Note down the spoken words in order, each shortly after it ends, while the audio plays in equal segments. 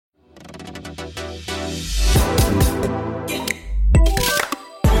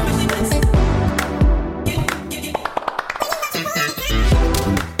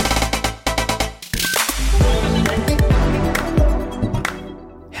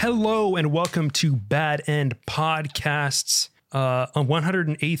Hello and welcome to Bad End Podcasts, on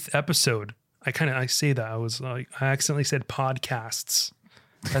 108th episode. I say that I accidentally said podcasts,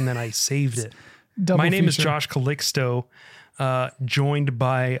 and then I saved it. My name is Josh Calixto, joined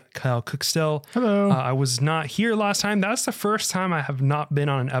by Kyle Cookstell. Hello. I was not here last time. That's the first time I have not been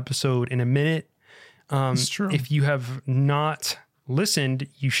on an episode in a minute. It's true. If you have not listened,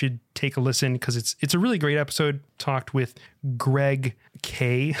 you should take a listen because it's a really great episode. Talked with Greg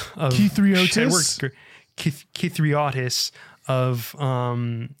K of Kithriottis. Kithriottis of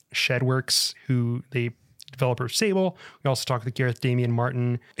Shedworks, who they developer of Sable. We also talked with Gareth Damian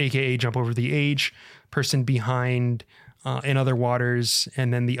Martin, aka Jump Over the Age, person behind In Other Waters,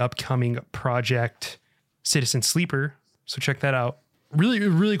 and then the upcoming project Citizen Sleeper. So check that out.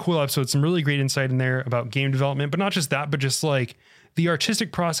 Really cool episode. Some really great insight in there about game development, but not just that, but just like the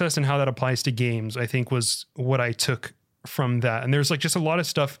artistic process and how that applies to games, I think was what I took from that. And there's like just a lot of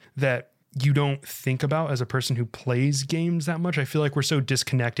stuff that you don't think about as a person who plays games that much. I feel like we're so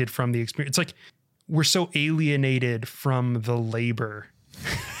disconnected from the experience. It's like we're so alienated from the labor,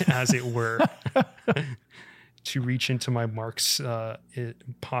 as it were, to reach into my Mark's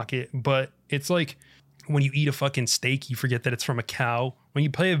pocket. But it's like when you eat a fucking steak, you forget that it's from a cow. When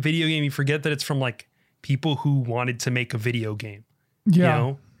you play a video game, you forget that it's from like people who wanted to make a video game. Yeah. You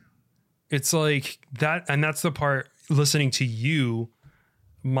know? It's like that. And that's the part listening to you,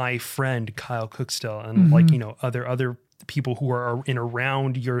 my friend, Kyle Cookstell, and like, you know, other people who are in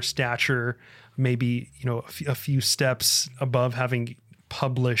around your stature, maybe, you know, a few steps above having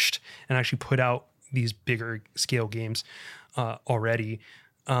published and actually put out these bigger scale games already.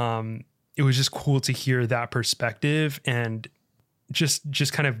 It was just cool to hear that perspective and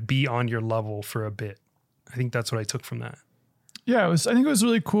just kind of be on your level for a bit. I think that's what I took from that. Yeah, I think it was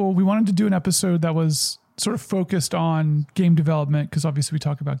really cool. We wanted to do an episode that was sort of focused on game development because obviously we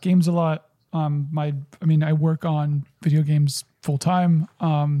talk about games a lot. I work on video games full time.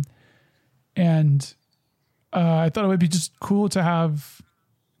 And I thought it would be just cool to have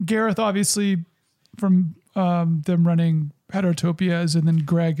Gareth, obviously, from them running Heterotopias, and then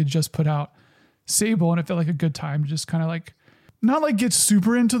Greg had just put out Sable, and it felt like a good time to just kind of like, not like get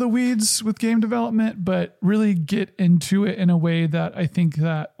super into the weeds with game development, but really get into it in a way that I think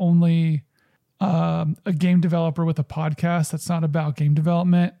that only a game developer with a podcast that's not about game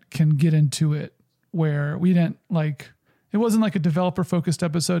development can get into it, where we didn't like, it wasn't like a developer focused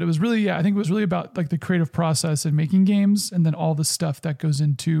episode. It was really, I think it was really about like the creative process and making games, and then all the stuff that goes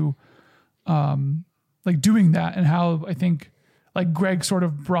into like doing that, and how I think like Greg sort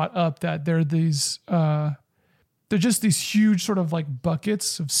of brought up that they're these, they're just these huge sort of like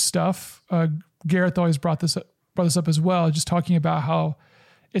buckets of stuff. Gareth always brought this up as well, just talking about how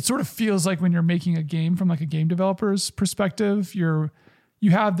it sort of feels like when you're making a game from like a game developer's perspective, you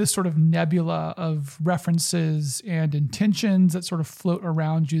have this sort of nebula of references and intentions that sort of float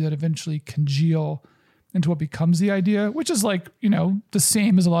around you that eventually congeal into what becomes the idea, which is like, you know, the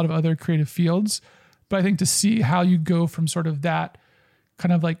same as a lot of other creative fields. But I think to see how you go from sort of that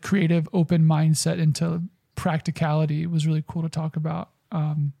kind of like creative open mindset into practicality was really cool to talk about.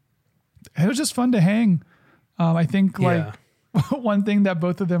 It was just fun to hang. I think like one thing that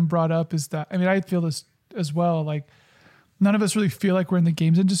both of them brought up is that, I mean, I feel this as well. Like none of us really feel like we're in the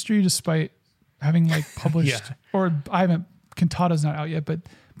games industry despite having like published or Cantata's not out yet, but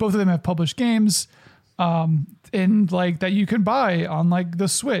both of them have published games, and like that you can buy on like the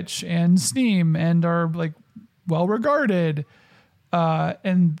Switch and Steam and are like well regarded.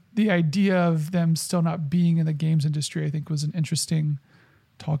 And the idea of them still not being in the games industry, I think was an interesting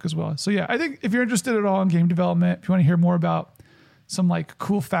talk as well. So yeah, I think if you're interested at all in game development, if you want to hear more about some like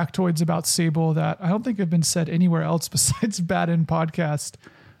cool factoids about Sable that I don't think have been said anywhere else besides Bad End Podcast,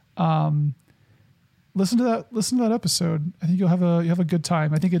 listen to that episode. I think you'll have a good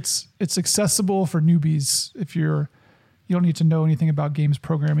time. I think it's accessible for newbies if you don't need to know anything about games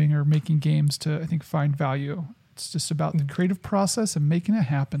programming or making games to, I think, find value. It's just about the creative process and making it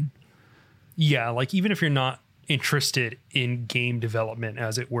happen. Yeah, like even if you're not interested in game development,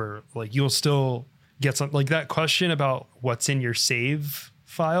 as it were, like you'll still get some, like that question about what's in your save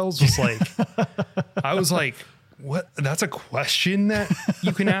files was like, I was like, what? That's a question that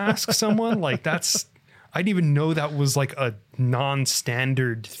you can ask someone? Like I didn't even know that was like a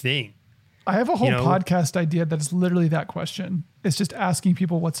non-standard thing. I have a whole podcast idea that's literally that question. It's just asking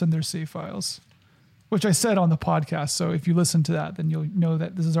people what's in their save files, which I said on the podcast. So if you listen to that, then you'll know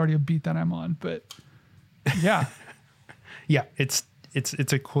that this is already a beat that I'm on. But yeah. Yeah, it's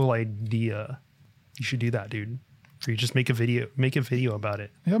a cool idea. You should do that, dude. Or you just make a video about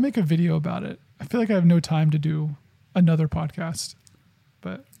it. Yeah, I'll make a video about it. I feel like I have no time to do another podcast.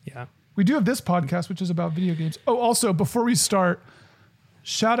 But Yeah. we do have this podcast, which is about video games. Oh, also, before we start,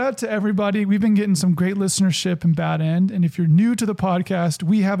 shout out to everybody. We've been getting some great listenership in Bad End. And if you're new to the podcast,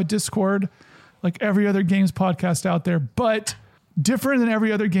 we have a Discord like every other games podcast out there. But different than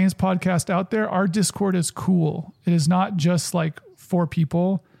every other games podcast out there, our Discord is cool. It is not just like 4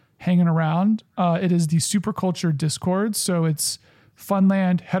 people hanging around. It is the Superculture Discord. So it's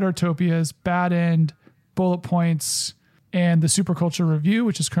Funland, Heterotopias, Bad End, Bullet Points, and the Superculture Review,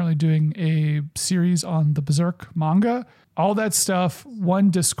 which is currently doing a series on the Berserk manga. All that stuff, one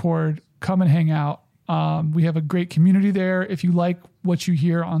Discord, come and hang out. We have a great community there. If you like what you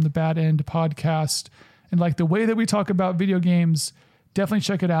hear on the Bad End podcast and like the way that we talk about video games, definitely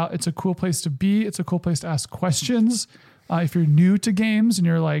check it out. It's a cool place to be. It's a cool place to ask questions. If you're new to games and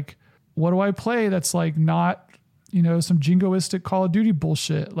you're like, what do I play that's like not, some jingoistic Call of Duty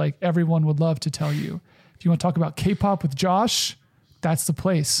bullshit, like everyone would love to tell you. If you want to talk about K-pop with Josh, that's the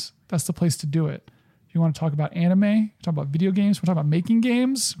place. That's the place to do it. If you want to talk about anime, talk about video games, we're talking about making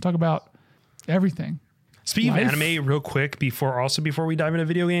games, talk about everything. Speaking of anime, real quick, before we dive into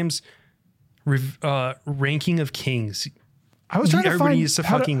video games, Ranking of Kings. I was trying to Everybody find needs to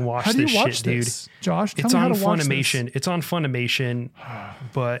fucking watch how do you this watch shit, this, dude. Josh, tell It's me how on to watch this. Funimation. It's on Funimation,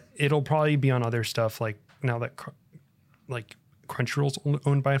 but it'll probably be on other stuff like now that Crunchyroll's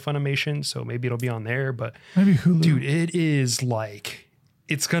owned by Funimation, so maybe it'll be on there. But Maybe Hulu. dude, it is like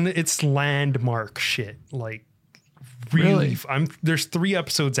it's landmark shit. Like really, there's 3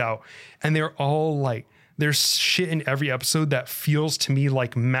 episodes out, and they're all like there's shit in every episode that feels to me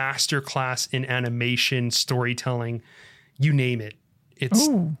like masterclass in animation, storytelling, you name it. It's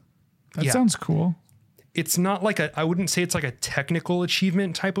that sounds cool. It's not like I wouldn't say it's like a technical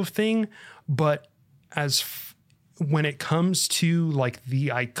achievement type of thing, but when it comes to like the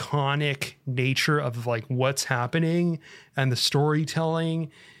iconic nature of like what's happening and the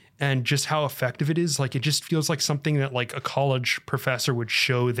storytelling and just how effective it is, like it just feels like something that like a college professor would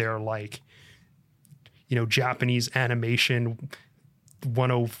show their like, Japanese animation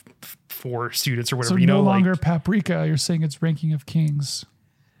 104 students or whatever. So no longer Paprika, you're saying it's Ranking of Kings.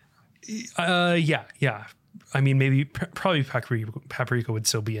 Yeah. I mean, maybe probably Paprika would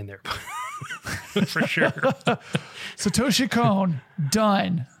still be in there. For sure. Satoshi Kon,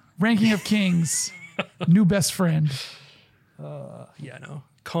 done. Ranking of Kings, new best friend. Yeah, no.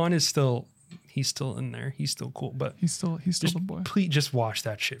 Kon is he's still in there. He's still cool, but he's still the boy. Please just watch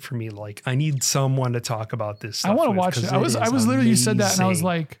that shit for me. Like, I need someone to talk about this stuff. I want to watch it. I was literally, you said that and I was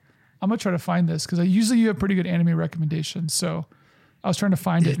like, I'm gonna try to find this because you have pretty good anime recommendations. So I was trying to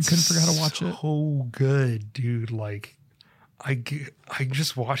find it and couldn't figure out how to watch it. So good, dude. Like, I'm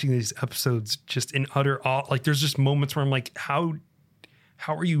just watching these episodes just in utter awe. Like, there's just moments where I'm like, how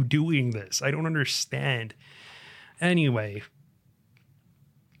are you doing this? I don't understand. Anyway,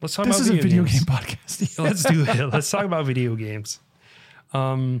 let's talk about video games. This is a video game podcast. Yeah. Let's do it. Let's talk about video games.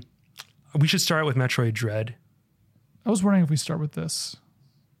 We should start with Metroid Dread. I was wondering if we start with this.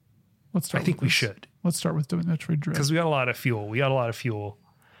 I think we should. Let's start with doing Metroid Dread. Because we got a lot of fuel.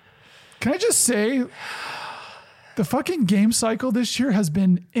 Can I just say, the fucking game cycle this year has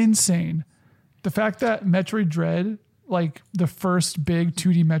been insane. The fact that Metroid Dread, like the first big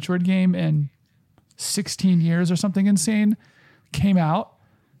 2D Metroid game in 16 years or something insane, came out.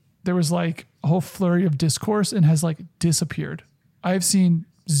 There was like a whole flurry of discourse and has like disappeared. I've seen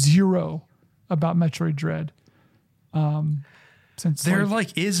 0 about Metroid Dread. Since there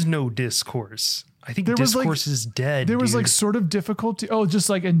is no discourse. I think discourse is dead. There was like sort of difficulty. Oh, just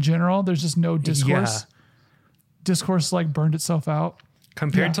like in general, there's just no discourse. Yeah. Discourse like burned itself out.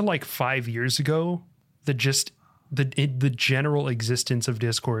 Compared to like 5 years ago, the general existence of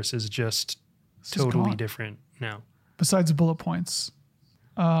discourse is just totally different now. Besides bullet points.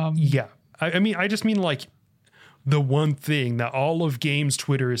 Yeah. I mean, I just mean like the one thing that all of games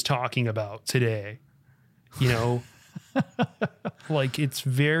Twitter is talking about today, like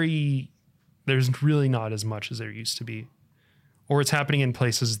there's really not as much as there used to be, or it's happening in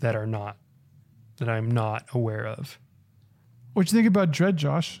places that I'm not aware of. What you think about Dread,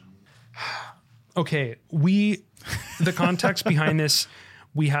 Josh? Okay. The context behind this,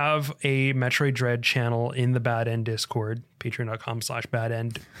 we have a Metroid Dread channel in the Bad End Discord,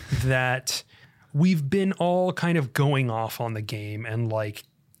 patreon.com/badend, that we've been all kind of going off on the game and like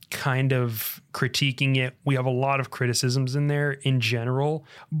kind of critiquing it. We have a lot of criticisms in there in general,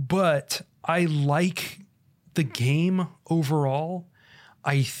 but I like the game overall.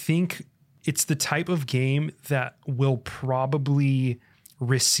 I think it's the type of game that will probably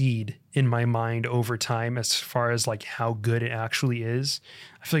recede in my mind over time as far as like how good it actually is.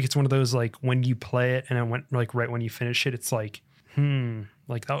 I feel like it's one of those like when you play it and right when you finish it, it's like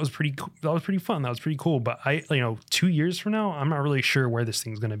Like that was pretty that was pretty fun. That was pretty cool. But 2 years from now, I'm not really sure where this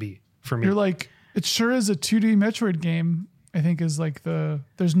thing's gonna be for me. You're like, it sure is a 2D Metroid game, I think is like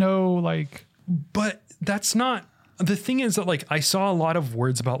there's no like. But that's not, the thing is that like I saw a lot of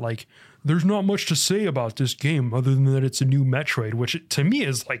words about like there's not much to say about this game other than that it's a new Metroid, which to me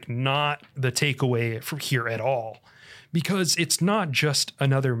is like not the takeaway from here at all. Because it's not just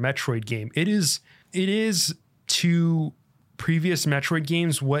another Metroid game. It is to previous Metroid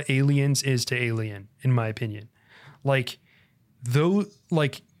games what Aliens is to Alien, in my opinion. Like, though,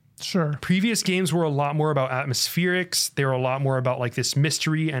 like, sure, previous games were a lot more about atmospherics. They were a lot more about like this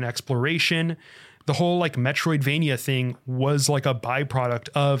mystery and exploration. The whole like Metroidvania thing was like a byproduct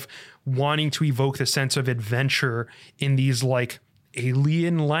of wanting to evoke the sense of adventure in these like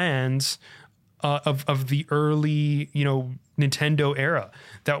alien lands of the early, Nintendo era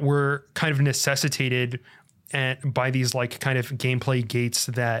that were kind of necessitated by these like kind of gameplay gates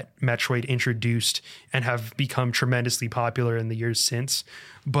that Metroid introduced and have become tremendously popular in the years since.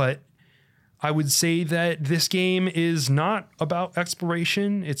 But I would say that this game is not about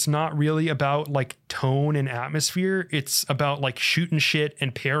exploration. It's not really about like tone and atmosphere. It's about like shooting shit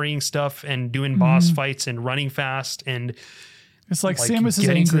and parrying stuff and doing boss fights and running fast. And it's like Samus is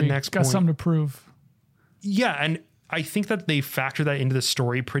angry. To the next got point. Something to prove. Yeah. And I think that they factor that into the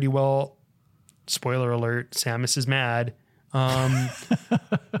story pretty well. Spoiler alert, Samus is mad.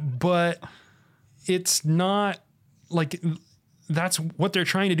 But it's not like that's what they're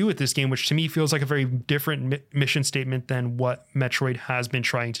trying to do with this game, which to me feels like a very different mission statement than what Metroid has been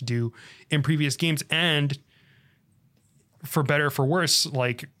trying to do in previous games. And for better or for worse,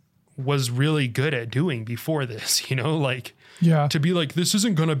 like was really good at doing before this, to be like, this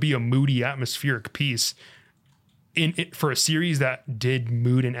isn't going to be a moody atmospheric piece in it for a series that did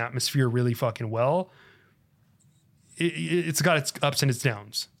mood and atmosphere really fucking well. It's got its ups and its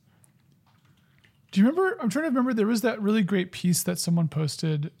downs. Do you remember? I'm trying to remember. There was that really great piece that someone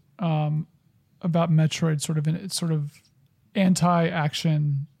posted about Metroid, sort of in its sort of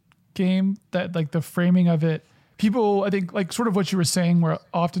anti-action game. That like the framing of it, people, I think, like sort of what you were saying, where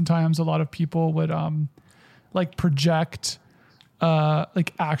oftentimes a lot of people would like project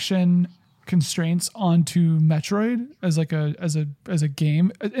like action constraints onto Metroid as like as a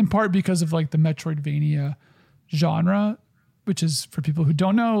game, in part because of like the Metroidvania genre, which is, for people who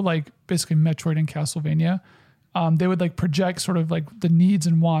don't know, like basically Metroid and Castlevania. They would like project sort of like the needs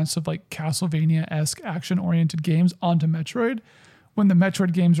and wants of like Castlevania-esque action-oriented games onto Metroid, when the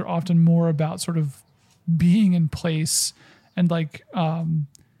Metroid games are often more about sort of being in place. And like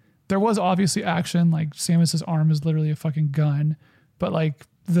there was obviously action, like Samus's arm is literally a fucking gun, but like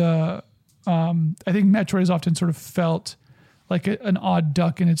I think Metroid is often sort of felt like an odd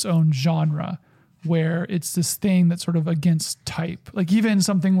duck in its own genre, where it's this thing that's sort of against type. Like even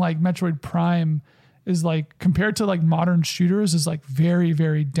something like Metroid Prime is like, compared to like modern shooters, is like very,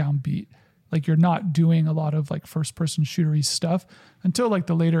 very downbeat. Like you're not doing a lot of like first person shootery stuff until like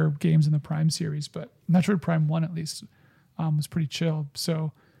the later games in the Prime series. But Metroid Prime 1 at least was pretty chill.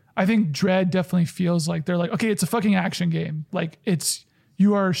 So I think Dread definitely feels like they're like, okay, it's a fucking action game. Like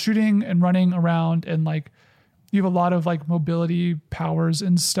you are shooting and running around, and like you have a lot of like mobility powers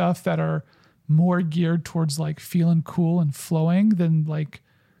and stuff that are more geared towards like feeling cool and flowing than like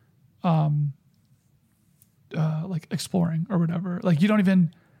exploring or whatever. Like you don't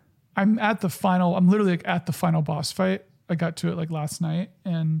even, I'm literally like at the final boss fight. I got to it like last night,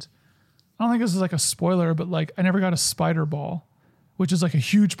 and I don't think this is like a spoiler, but like I never got a spider ball, which is like a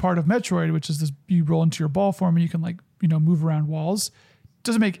huge part of Metroid, which is this, you roll into your ball form and you can like, move around walls.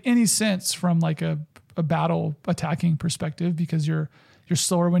 Doesn't make any sense from like a battle attacking perspective, because you're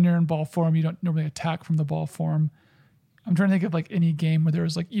slower when you're in ball form. You don't normally attack from the ball form. I'm trying to think of like any game where there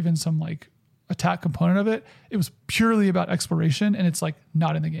was like even some like attack component of it. It was purely about exploration, and it's like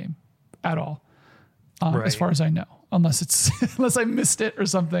not in the game at all, right, as far as I know, unless I missed it or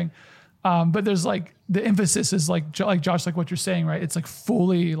something. But there's like the emphasis is like Josh, like what you're saying, right? It's like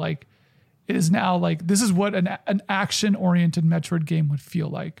fully like, it is now like, this is what an action oriented Metroid game would feel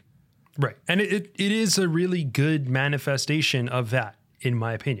like. Right. And it is a really good manifestation of that, in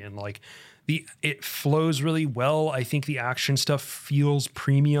my opinion. Like it flows really well. I think the action stuff feels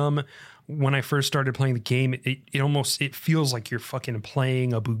premium. When I first started playing the game, it feels like you're fucking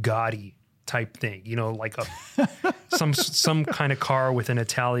playing a Bugatti type thing, like some kind of car with an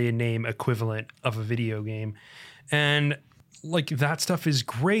Italian name equivalent of a video game. And like that stuff is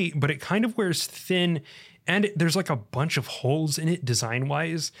great, but it kind of wears thin, and there's like a bunch of holes in it design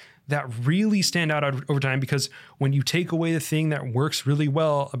wise that really stand out over time, because when you take away the thing that works really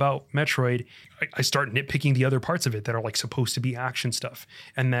well about Metroid, I start nitpicking the other parts of it that are like supposed to be action stuff.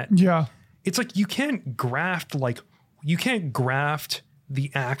 And that it's like you can't graft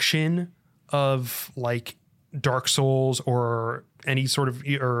the action of like Dark Souls or any sort of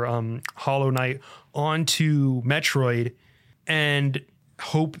Hollow Knight onto Metroid and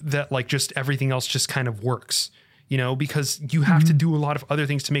hope that like just everything else just kind of works, you know, because you have to do a lot of other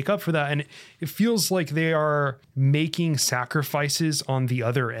things to make up for that. And it feels like they are making sacrifices on the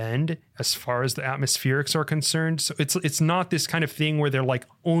other end as far as the atmospherics are concerned. So it's not this kind of thing where they're like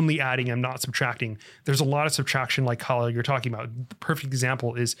only adding and not subtracting. There's a lot of subtraction, like how you're talking about. The perfect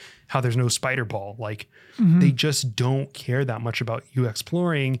example is how there's no spider ball. Like they just don't care that much about you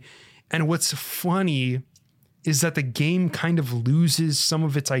exploring. And what's funny is that the game kind of loses some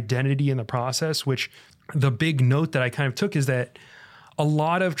of its identity in the process, which the big note that I kind of took is that a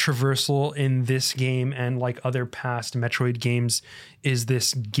lot of traversal in this game and like other past Metroid games is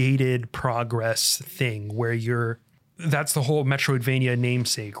this gated progress thing where that's the whole Metroidvania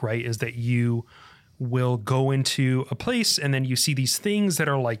namesake, right? Is that you will go into a place and then you see these things that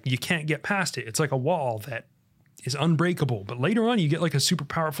are like, you can't get past it. It's like a wall that is unbreakable, but later on you get like a super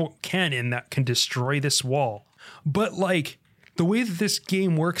powerful cannon that can destroy this wall. But like the way that this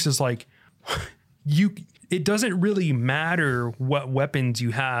game works is like it doesn't really matter what weapons you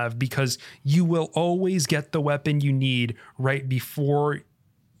have, because you will always get the weapon you need right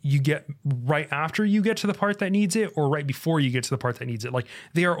after you get to the part that needs it, or right before you get to the part that needs it. Like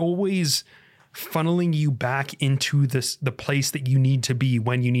they are always funneling you back into the place that you need to be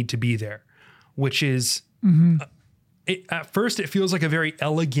when you need to be there, which is at first it feels like a very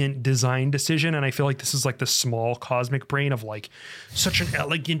elegant design decision. And I feel like this is like the small cosmic brain of like such an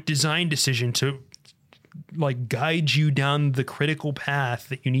elegant design decision to like guide you down the critical path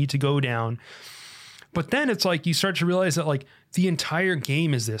that you need to go down. But then it's like you start to realize that like the entire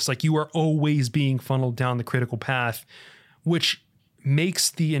game is this, like you are always being funneled down the critical path, which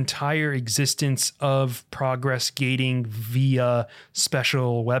makes the entire existence of progress gating via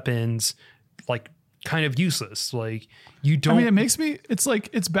special weapons like kind of useless. Like you don't, I mean, it's like,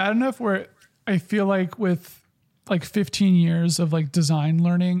 it's bad enough where I feel like with like 15 years of like design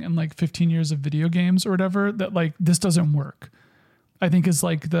learning and like 15 years of video games or whatever, that like this doesn't work. I think is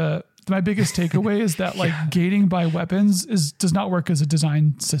like my biggest takeaway is that like gating by weapons does not work as a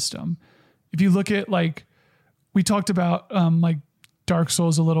design system. If you look at like, we talked about like Dark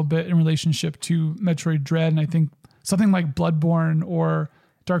Souls a little bit in relationship to Metroid Dread. And I think something like Bloodborne or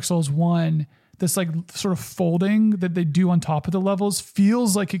Dark Souls 1, this like sort of folding that they do on top of the levels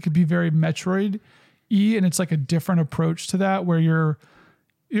feels like it could be very Metroid-y, and it's like a different approach to that where you're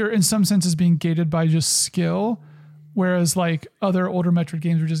in some senses being gated by just skill, whereas like other older Metroid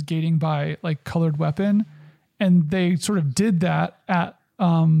games were just gating by like colored weapon. And they sort of did that at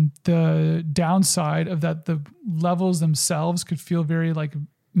the downside of that the levels themselves could feel very like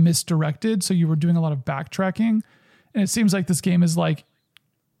misdirected. So you were doing a lot of backtracking. And it seems like this game is like,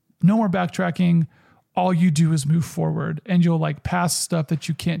 no more backtracking. All you do is move forward and you'll like pass stuff that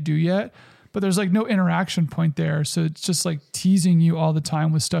you can't do yet, but there's like no interaction point there. So it's just like teasing you all the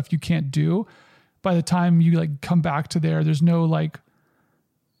time with stuff you can't do. By the time you like come back to there's no like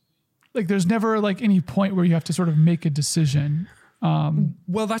there's never like any point where you have to sort of make a decision.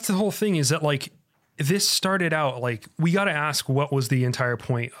 Well, that's the whole thing, is that like this started out like we got to ask what was the entire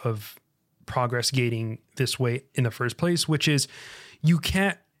point of progress gating this way in the first place, which is you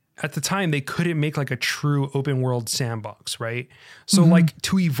can't, at the time they couldn't make like a true open world sandbox, right? So like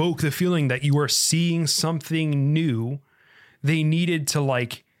to evoke the feeling that you are seeing something new, they needed to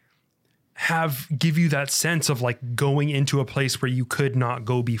like give you that sense of like going into a place where you could not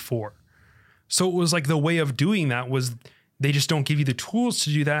go before. So it was like the way of doing that was they just don't give you the tools to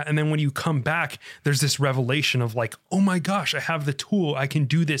do that. And then when you come back, there's this revelation of like, oh my gosh, I have the tool. I can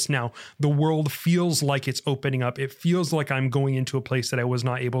do this now. The world feels like it's opening up. It feels like I'm going into a place that I was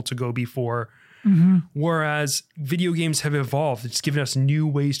not able to go before. Whereas video games have evolved. It's given us new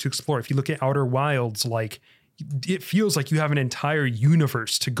ways to explore. If you look at Outer Wilds, like it feels like you have an entire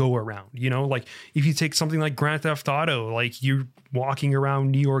universe to go around, you know, like if you take something like Grand Theft Auto, like you're walking around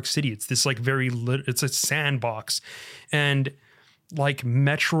New York City, it's this like it's a sandbox. And like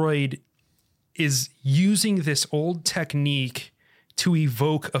Metroid is using this old technique to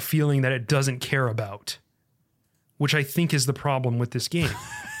evoke a feeling that it doesn't care about, which I think is the problem with this game.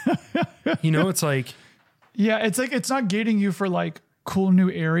 You know, it's like, yeah, it's like, it's not gating you for like cool new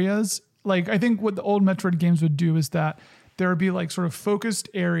areas. Like I think what the old Metroid games would do is that there would be like sort of focused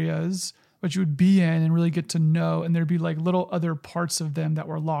areas but you would be in and really get to know. And there'd be like little other parts of them that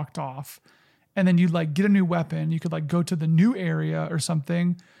were locked off. And then you'd like get a new weapon. You could like go to the new area or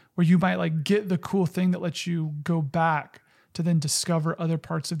something where you might like get the cool thing that lets you go back to then discover other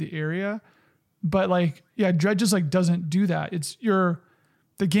parts of the area. But like, yeah, Dread just like doesn't do that.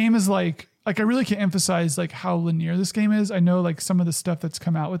 The game is like I really can't emphasize like how linear this game is. I know like some of the stuff that's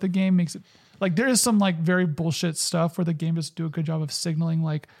come out with the game makes it like there is some like very bullshit stuff where the game doesn't do a good job of signaling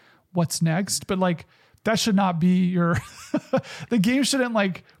like what's next, but like that should not be your, the game shouldn't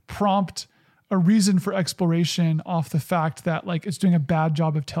like prompt a reason for exploration off the fact that like it's doing a bad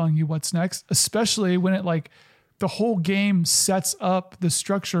job of telling you what's next, especially when it like the whole game sets up the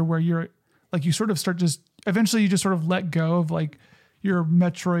structure where you're like, you sort of start just eventually you just sort of let go of like your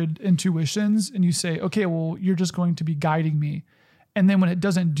Metroid intuitions and you say, okay, well, you're just going to be guiding me. And then when it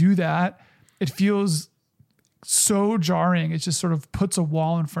doesn't do that, it feels so jarring. It just sort of puts a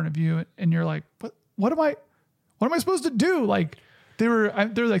wall in front of you and you're like, what am I supposed to do? Like there were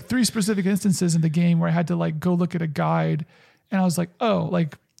like 3 specific instances in the game where I had to like go look at a guide and I was like, oh,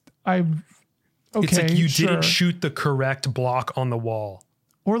 like okay. It's like you didn't shoot the correct block on the wall.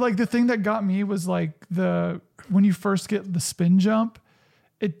 Or like the thing that got me was like when you first get the spin jump,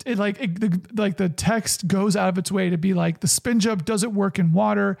 the text goes out of its way to be like the spin jump doesn't work in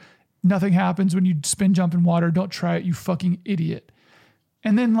water. Nothing happens when you spin jump in water. Don't try it, you fucking idiot.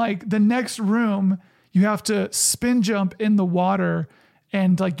 And then like the next room, you have to spin jump in the water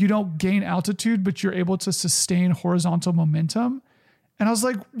and like you don't gain altitude, but you're able to sustain horizontal momentum. And I was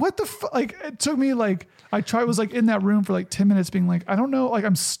like, what the fuck? Like it took me like, was like in that room for like 10 minutes being like, I don't know, like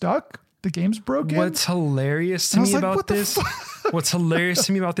I'm stuck. The game's broken. What's hilarious to me about this? What's hilarious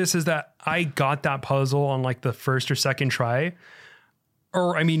to me about this is that I got that puzzle on like the first or second try.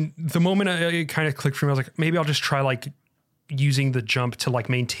 Or I mean, the moment it kind of clicked for me, I was like, maybe I'll just try like using the jump to like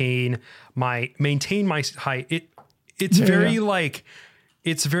maintain my height.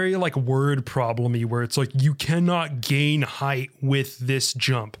 It's very like word problem-y where it's like you cannot gain height with this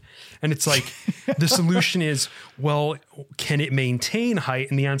jump. And it's like the solution is, well, can it maintain height?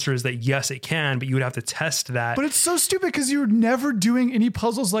 And the answer is that yes, it can, but you would have to test that. But it's so stupid because you're never doing any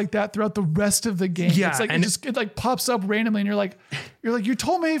puzzles like that throughout the rest of the game. Yeah, it's like it like pops up randomly and you're like, you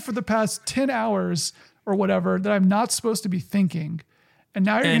told me for the past 10 hours or whatever that I'm not supposed to be thinking. And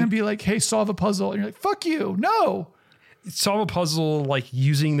now you're going to be like, hey, solve a puzzle. And you're like, fuck you. No. Solve a puzzle like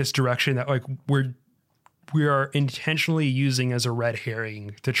using this direction that like we are intentionally using as a red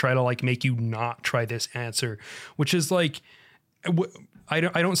herring to try to like make you not try this answer, which is like I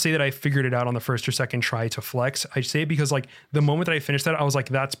don't say that I figured it out on the first or second try to flex. I say it because like the moment that I finished that, I was like,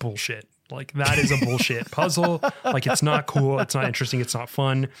 that's bullshit. Like that is a bullshit puzzle. Like it's not cool. It's not interesting. It's not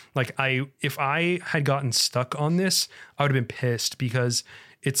fun. Like if I had gotten stuck on this, I would have been pissed because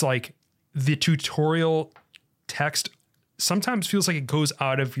it's like the tutorial text sometimes feels like it goes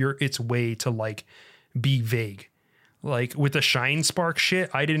out of its way to like be vague. Like with the Shine Spark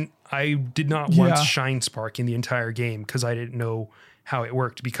shit, I did not once Shine Spark in the entire game because I didn't know how it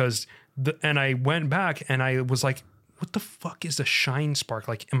worked and I went back and I was like, what the fuck is a Shine Spark?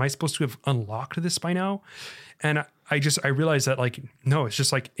 Like, am I supposed to have unlocked this by now? And I realized that like, no, it's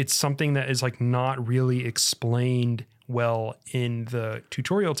just like, it's something that is like not really explained well in the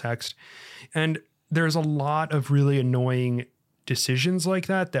tutorial text. And there's a lot of really annoying decisions like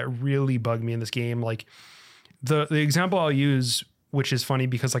that really bug me in this game. Like the example I'll use, which is funny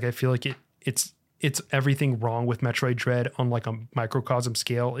because like I feel like it's everything wrong with Metroid Dread on like a microcosm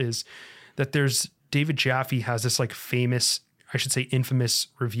scale, is that there's David Jaffe has this like infamous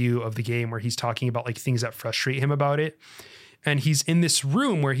review of the game where he's talking about like things that frustrate him about it. And he's in this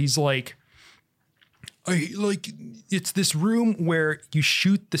room where he's like, it's this room where you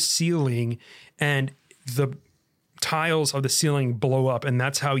shoot the ceiling and the tiles of the ceiling blow up and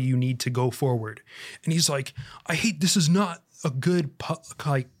that's how you need to go forward. And he's like, this is not a good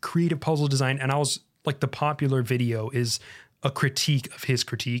creative puzzle design. And I was like, the popular video is a critique of his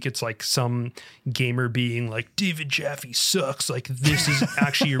critique. It's like some gamer being like, David Jaffe sucks. Like this is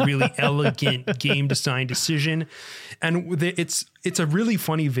actually a really elegant game design decision. And it's a really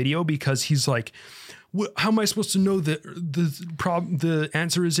funny video because he's like, how am I supposed to know that the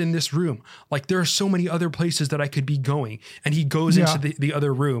answer is in this room? Like there are so many other places that I could be going. And he goes into the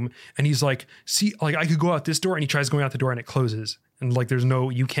other room and he's like, see, like I could go out this door, and he tries going out the door and it closes. And like,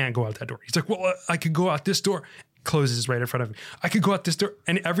 you can't go out that door. He's like, well, I could go out this door. Closes right in front of him. I could go out this door,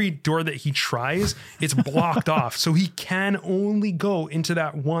 and every door that he tries, it's blocked off. So he can only go into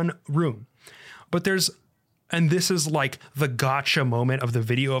that one room. But and this is like the gotcha moment of the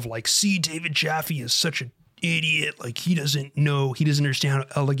video of like, see, David Jaffe is such an idiot. Like, he doesn't understand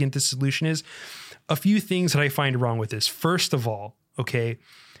how elegant this solution is. A few things that I find wrong with this. First of all, okay.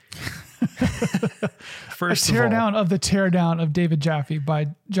 First a teardown of the teardown of David Jaffe by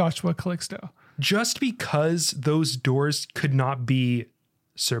Joshua Calixto. Just because those doors could not be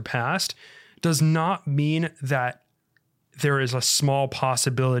surpassed does not mean that there is a small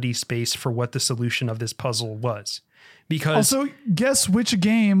possibility space for what the solution of this puzzle was. Because also, guess which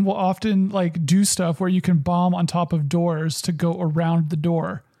game will often like do stuff where you can bomb on top of doors to go around the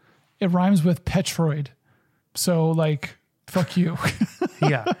door? It rhymes with Petroid. So like, fuck you.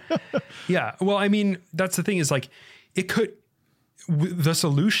 Yeah. Yeah. Well, I mean, that's the thing is like, the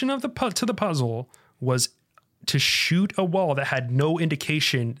solution of to the puzzle was to shoot a wall that had no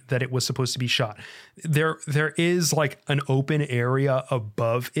indication that it was supposed to be shot. There is like an open area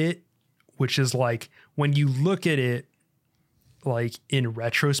above it, which is like, when you look at it, like in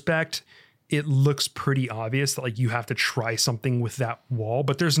retrospect, it looks pretty obvious that like you have to try something with that wall,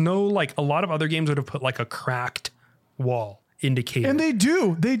 but there's no, like, a lot of other games would have put like a cracked wall indicator. And they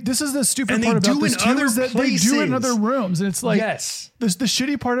do. This is the stupid part about this too, is that they do it in other rooms. And it's like, yes, the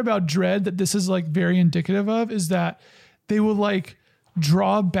shitty part about Dread that this is like very indicative of is that they will like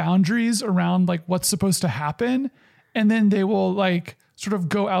draw boundaries around like what's supposed to happen. And then they will like sort of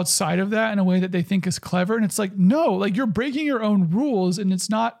go outside of that in a way that they think is clever. And it's like, no, like you're breaking your own rules and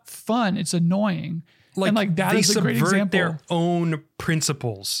it's not fun. It's annoying. Like, and like that is a great example. They subvert their own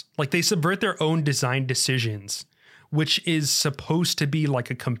principles. Like they subvert their own design decisions, which is supposed to be like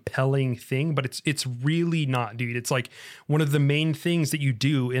a compelling thing, but it's really not, dude. It's like one of the main things that you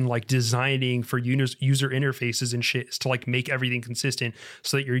do in like designing for user interfaces and shit is to like make everything consistent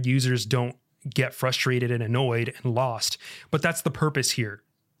so that your users don't get frustrated and annoyed and lost. But that's the purpose here,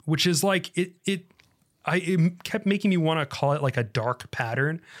 which is like it kept making me want to call it like a dark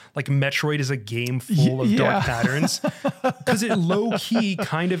pattern. Like Metroid is a game full of dark patterns, because it low key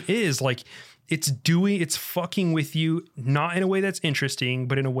kind of is. Like it's fucking with you, not in a way that's interesting,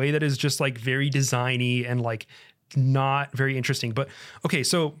 but in a way that is just like very designy and like not very interesting. But okay,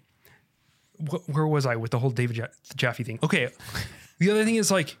 so where was I with the whole David Jaffe thing? Okay, the other thing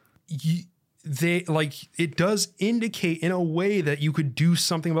is like it does indicate in a way that you could do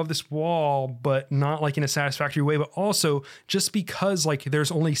something above this wall, but not like in a satisfactory way. But also, just because like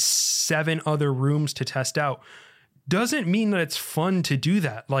there's only 7 other rooms to test out doesn't mean that it's fun to do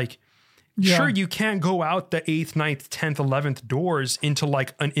that. Like, sure, you can't go out the 8th, 9th, 10th, 11th doors into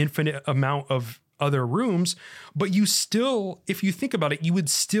like an infinite amount of other rooms, but you still, if you think about it, you would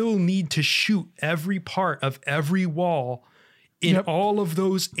still need to shoot every part of every wall in all of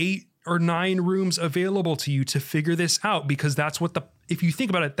those 8 or 9 rooms available to you to figure this out, because that's what if you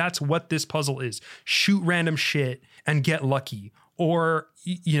think about it, that's what this puzzle is. Shoot random shit and get lucky, or,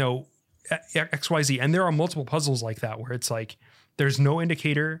 you know, XYZ. And there are multiple puzzles like that where it's like, there's no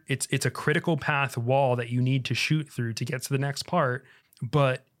indicator. It's a critical path wall that you need to shoot through to get to the next part,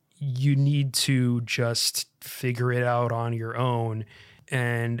 but you need to just figure it out on your own.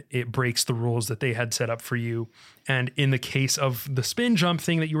 And it breaks the rules that they had set up for you. And in the case of the spin jump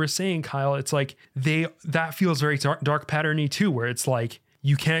thing that you were saying, Kyle, it's like that feels very dark patterny too, where it's like,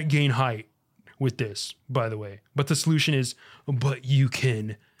 you can't gain height with this, by the way. But the solution is, but you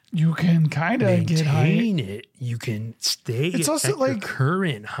can kind of get height. You can stay it's also at like your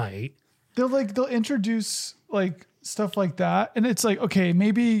current height. They'll introduce like stuff like that. And it's like, okay,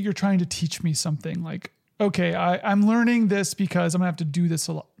 maybe you're trying to teach me something. Like, okay, I'm learning this because I'm gonna have to do this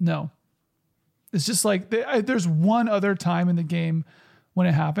a lot. No, it's just like there's one other time in the game when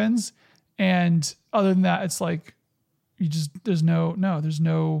it happens, and other than that, it's like there's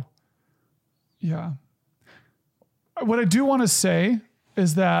no. Yeah. What I do want to say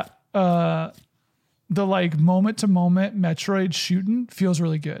is that the like moment to moment Metroid shooting feels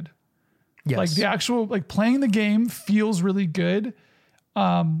really good. Yes. Like the actual like playing the game feels really good.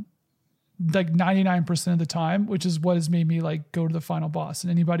 Like 99% of the time, which is what has made me like go to the final boss.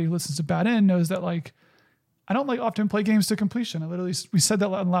 And anybody who listens to Bad End knows that like, I don't like often play games to completion. We said that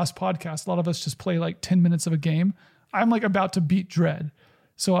on the last podcast. A lot of us just play like 10 minutes of a game. I'm like about to beat Dread.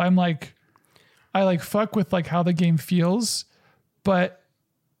 So I'm like, I like fuck with like how the game feels, but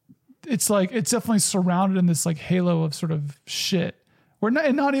it's like, it's definitely surrounded in this like halo of sort of shit.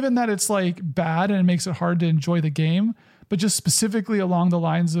 Not even that it's like bad and it makes it hard to enjoy the game, but just specifically along the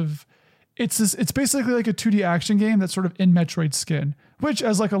lines of, it's basically like a 2D action game that's sort of in Metroid skin, which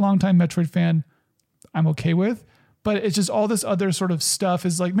as like a longtime Metroid fan, I'm okay with. But it's just all this other sort of stuff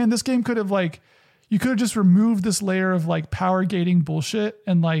is like, man, this game could have like, you could have just removed this layer of like power gating bullshit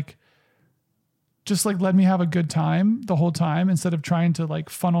and like, just like let me have a good time the whole time instead of trying to like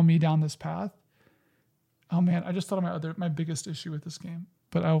funnel me down this path. Oh man, I just thought of my biggest issue with this game,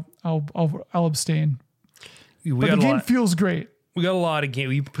 but I'll abstain. But the game feels great. We got a lot of games.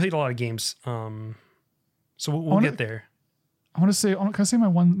 We played a lot of games. So we'll get there. I want to say, can I say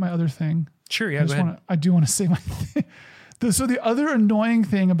my other thing? Sure, yeah, go ahead. I do want to say my thing. So the other annoying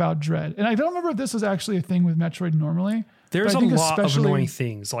thing about Dread, and I don't remember if this was actually a thing with Metroid normally. There's a lot of annoying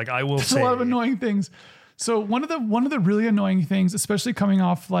things. Like I will say, there's a lot of annoying things. So one of the really annoying things, especially coming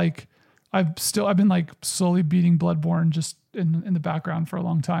off like I've been like slowly beating Bloodborne just in the background for a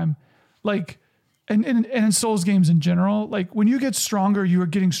long time, like and in Souls games in general. Like when you get stronger, you are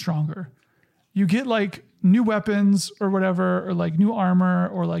getting stronger. You get like new weapons or whatever, or like new armor,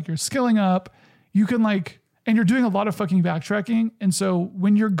 or like you're skilling up. You can like, and you're doing a lot of fucking backtracking. And so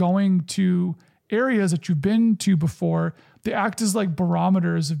when you're going to areas that you've been to before, they act as like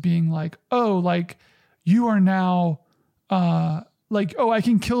barometers of being like, oh, like you are now, like, oh, I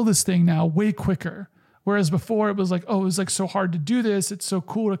can kill this thing now way quicker. Whereas before it was like, oh, it was like so hard to do this. It's so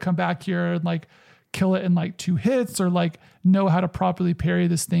cool to come back here and like kill it in like 2 hits, or like know how to properly parry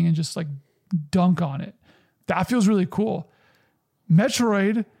this thing and just like dunk on it. That feels really cool.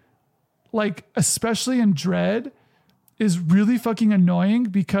 Metroid, like especially in Dread, is really fucking annoying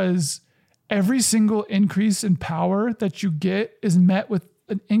because every single increase in power that you get is met with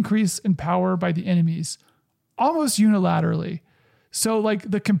an increase in power by the enemies, almost unilaterally. So like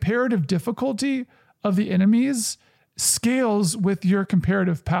the comparative difficulty of the enemies scales with your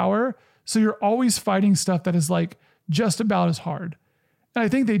comparative power. So you're always fighting stuff that is like just about as hard. And I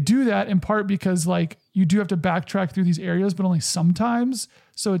think they do that in part because like you do have to backtrack through these areas, but only sometimes.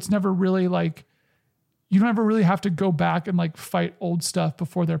 So it's never really like, you don't ever really have to go back and like fight old stuff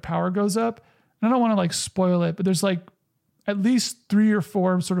before their power goes up. And I don't want to like spoil it, but there's like at least 3 or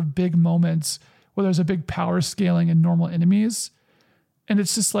 4 sort of big moments where there's a big power scaling in normal enemies. And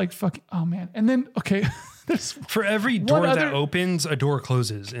it's just like, fucking, oh man. And then, okay. For every door that opens, a door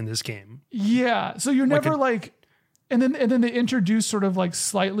closes in this game. Yeah. So you're never like, and then they introduce sort of like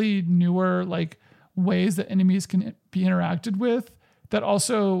slightly newer like ways that enemies can be interacted with that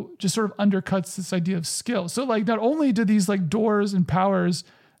also just sort of undercuts this idea of skill. So like not only do these like doors and powers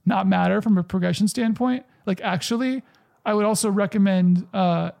not matter from a progression standpoint, like actually I would also recommend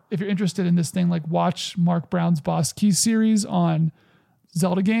if you're interested in this thing, like watch Mark Brown's Boss Keys series on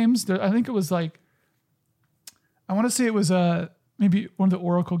Zelda games. I think it was like, I want to say it was maybe one of the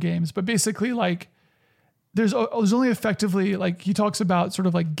Oracle games, but basically like there's only effectively like he talks about sort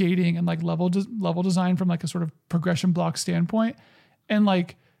of like gating and like level design from like a sort of progression block standpoint. And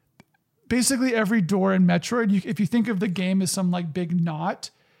like basically every door in Metroid, if you think of the game as some like big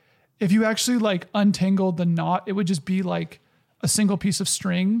knot, if you actually like untangled the knot, it would just be like a single piece of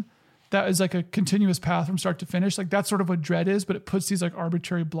string that is like a continuous path from start to finish. Like that's sort of what Dread is, but it puts these like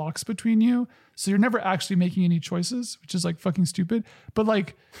arbitrary blocks between you. So you're never actually making any choices, which is like fucking stupid. But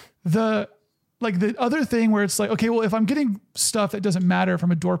like the other thing where it's like, okay, well, if I'm getting stuff that doesn't matter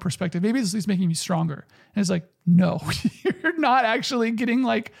from a door perspective, maybe it's at least making me stronger. And it's like, no, you're not actually getting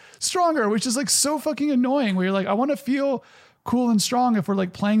like stronger, which is like so fucking annoying where you're like, I want to feel cool and strong if we're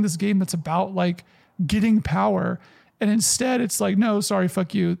like playing this game that's about like getting power. And instead it's like, no, sorry,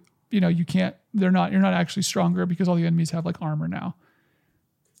 fuck you. You know, you can't, you're not actually stronger because all the enemies have like armor now.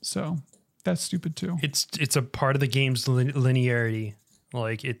 So that's stupid too. It's a part of the game's linearity.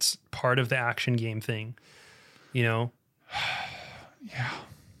 Like it's part of the action game thing, you know? Yeah.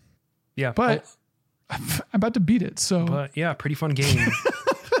 Yeah. But I'm about to beat it. So, but yeah, pretty fun game.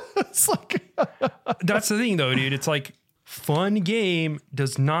 It's like, that's the thing though, dude. It's like fun game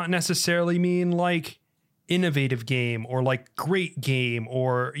does not necessarily mean like innovative game or like great game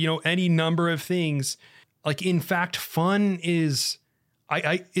or, you know, any number of things. Like in fact, fun is,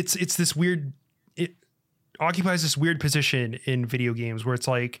 it's this weird, occupies this weird position in video games where it's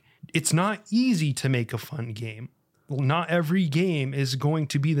like, it's not easy to make a fun game. Well, not every game is going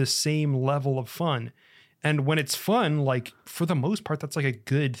to be the same level of fun. And when it's fun, like for the most part, that's like a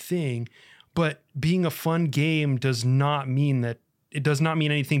good thing. But being a fun game does not mean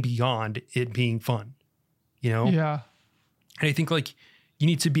anything beyond it being fun, you know? Yeah. And I think like you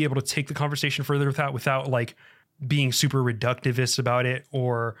need to be able to take the conversation further without like being super reductivist about it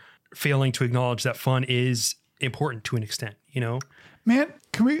or failing to acknowledge that fun is important to an extent, you know? Man,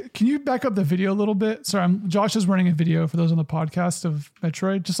 can you back up the video a little bit? Sorry, Josh is running a video for those on the podcast of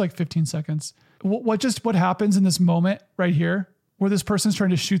Metroid, just like 15 seconds. What happens in this moment right here where this person's trying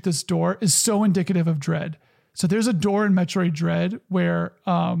to shoot this door is so indicative of Dread. So there's a door in Metroid Dread where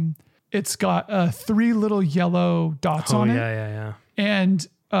it's got 3 little yellow dots on it. Yeah. And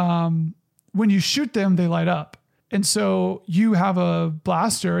when you shoot them, they light up. And so you have a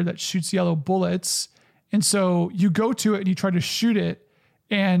blaster that shoots yellow bullets And so you go to it and you try to shoot it,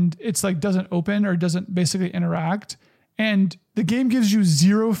 and it's like doesn't open or doesn't basically interact. And the game gives you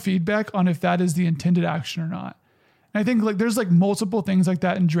zero feedback on if that is the intended action or not. And I think like there's like multiple things like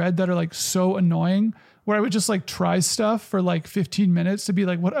that in Dread that are like so annoying, where I would just like try stuff for like 15 minutes to be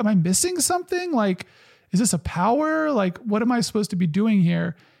like, what am I missing something? Like, is this a power? Like, what am I supposed to be doing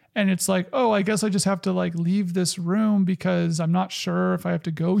here? And it's like, oh, I guess I just have to like leave this room because I'm not sure if I have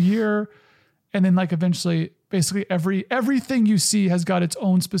to go here. And then like eventually basically everything you see has got its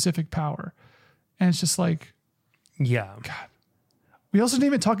own specific power. And it's just like, yeah. God. We also didn't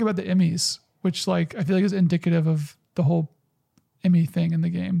even talk about the Emmys, which like I feel like is indicative of the whole Emmy thing in the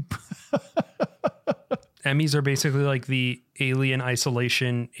game. Emmys are basically like the alien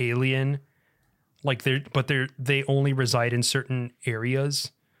isolation alien. Like they only reside in certain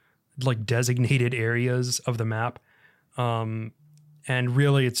areas, like designated areas of the map. And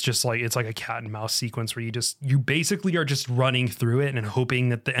really it's just like, it's like a cat and mouse sequence where you basically are just running through it and hoping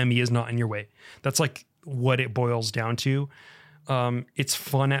that the Emmy is not in your way. That's like what it boils down to. It's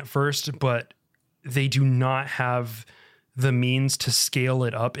fun at first, but they do not have the means to scale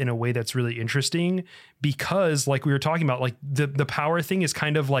it up in a way that's really interesting, because like we were talking about, like the power thing is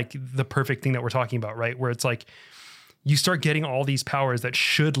kind of like the perfect thing that we're talking about, right? Where it's like you start getting all these powers that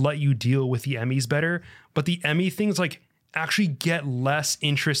should let you deal with the Emmys better, but the Emmy things like actually get less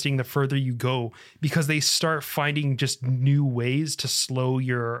interesting the further you go, because they start finding just new ways to slow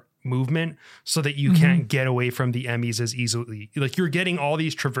your movement so that you can't get away from the Emmys as easily. Like you're getting all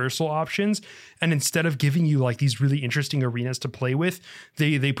these traversal options, and instead of giving you like these really interesting arenas to play with,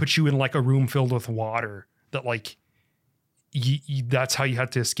 they put you in like a room filled with water that like that's how you have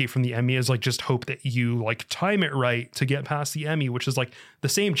to escape from the Emmy, is like just hope that you like time it right to get past the Emmy, which is like the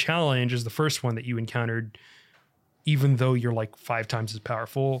same challenge as the first one that you encountered, even though you're like 5 times as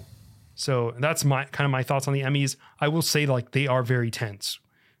powerful. So that's my thoughts on the Emmys. I will say like they are very tense.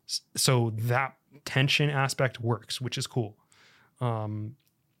 So that tension aspect works, which is cool.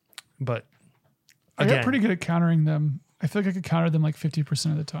 But I got pretty good at countering them. I feel like I could counter them like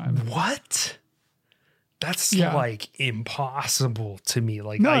 50% of the time. What? That's like impossible to me.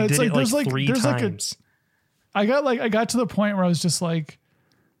 Like no, I did like, it like 3 times. I got to the point where I was just like,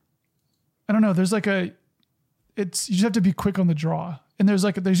 I don't know. There's like you just have to be quick on the draw. And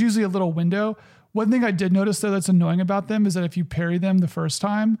there's usually a little window. One thing I did notice though that's annoying about them is that if you parry them the first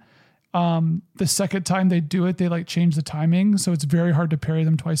time, the second time they do it, they like change the timing. So it's very hard to parry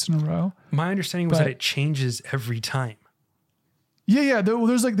them twice in a row. My understanding was that it changes every time. Yeah.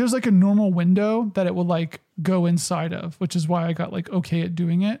 There's like a normal window that it will like go inside of, which is why I got like okay at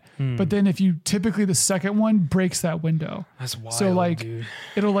doing it. But then if you typically the second one breaks that window. That's wild, so like dude.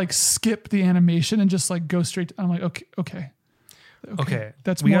 It'll like skip the animation and just like go straight. I'm like, okay.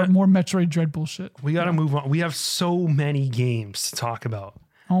 That's more Metroid Dread bullshit. We got to move on. We have so many games to talk about.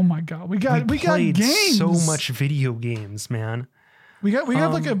 Oh my God. We got games. So much video games, man. We got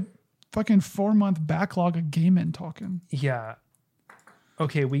like a fucking 4-month backlog of gaming talking. Yeah.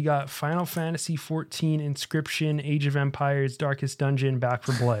 Okay, we got Final Fantasy 14, Inscription, Age of Empires, Darkest Dungeon, Back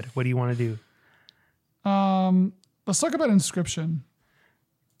 4 Blood. What do you want to do? Let's talk about Inscription.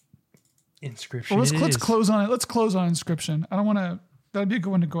 Inscription. Well, let's close on it. Let's close on Inscription. I don't want to. That'd be a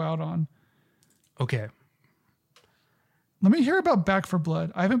good one to go out on. Okay. Let me hear about Back 4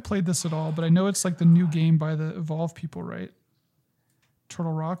 Blood. I haven't played this at all, but I know it's like the new game by the Evolve people, right?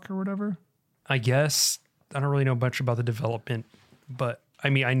 Turtle Rock or whatever. I guess I don't really know much about the development, but I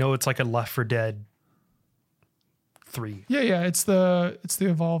mean, I know it's like a Left 4 Dead 3. Yeah. It's the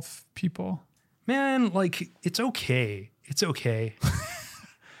Evolve people. Man, like it's okay. It's okay.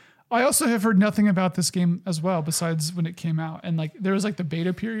 I also have heard nothing about this game as well, besides when it came out. And like there was like the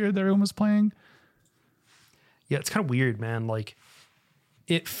beta period that everyone was playing. Yeah, it's kind of weird, man. Like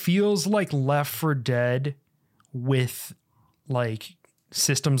it feels like Left 4 Dead with like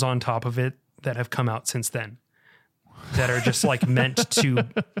systems on top of it that have come out since then that are just like meant to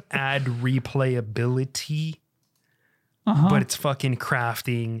add replayability. But it's fucking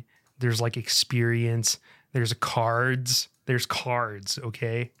crafting. There's like experience. There's cards.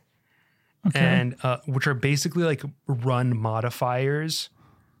 Okay. And which are basically like run modifiers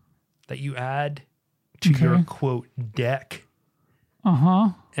that you add to your quote deck.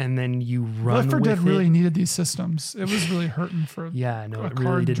 And then you run Left 4 with Dead it. really needed these systems. It was really hurting for Yeah, no, it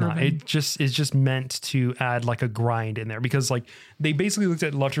really did not. It just is just meant to add like a grind in there, because like they basically looked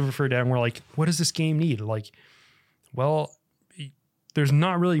at Left 4 Dead and were like, what does this game need? Like, well, there's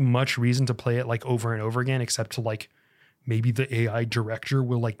not really much reason to play it like over and over again, except to like maybe the AI director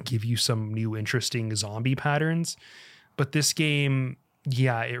will like give you some new interesting zombie patterns. But this game,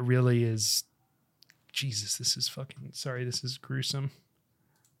 yeah, it really is Jesus, this is fucking, sorry, this is gruesome.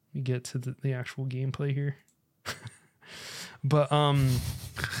 Let me get to the actual gameplay here. But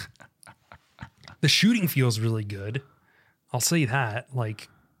the shooting feels really good. I'll say that. Like,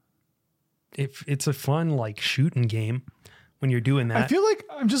 if it's a fun like shooting game when you're doing that. I feel like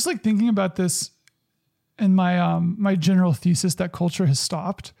I'm just like thinking about this in my my general thesis that culture has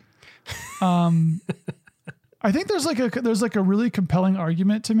stopped. I think there's like a really compelling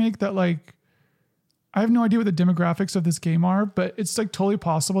argument to make that like I have no idea what the demographics of this game are, but it's like totally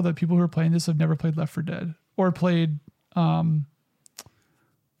possible that people who are playing this have never played Left 4 Dead or played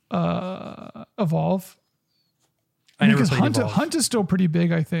Evolve. Because Hunt is still pretty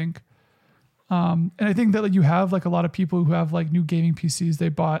big, I think. And I think that like you have like a lot of people who have like new gaming PCs they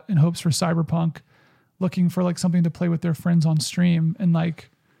bought in hopes for Cyberpunk, looking for like something to play with their friends on stream. And like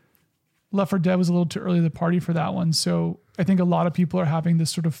Left 4 Dead was a little too early to the party for that one. So I think a lot of people are having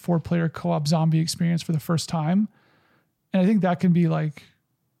this sort of 4-player co-op zombie experience for the first time. And I think that can be like,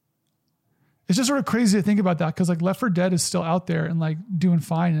 it's just sort of crazy to think about that because like Left 4 Dead is still out there and like doing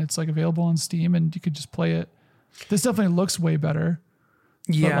fine. And it's like available on Steam and you could just play it. This definitely looks way better.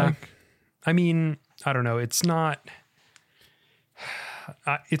 Yeah. Like, I mean, I don't know. It's not.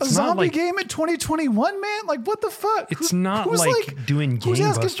 It's a not zombie like, game in 2021, man. Like, what the fuck? It's not like doing gangbusters. Who's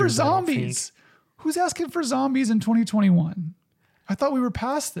asking for zombies? Who's asking for zombies in 2021? I thought we were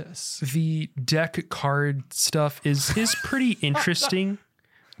past this. The deck card stuff is pretty interesting.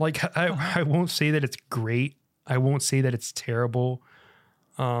 Like, I won't say that it's great. I won't say that it's terrible.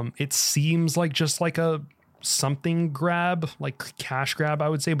 It seems like just like a something grab, like cash grab, I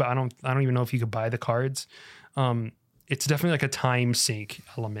would say, but I don't even know if you could buy the cards. It's definitely like a time sink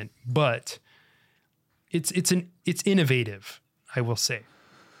element, but it's innovative, I will say.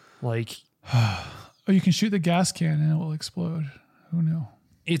 Like, oh, you can shoot the gas can and it will explode. Who knew?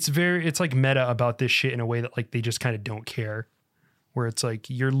 It's like meta about this shit in a way that like they just kind of don't care. Where it's like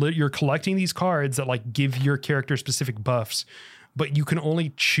you're collecting these cards that like give your character specific buffs, but you can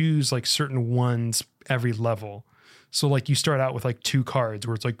only choose like certain ones every level. So like you start out with like 2 cards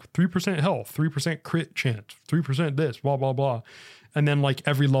where it's like 3% health, 3% crit chance, 3% this, blah, blah, blah. And then like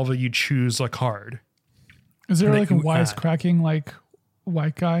every level you choose a card. Is there like a wisecracking like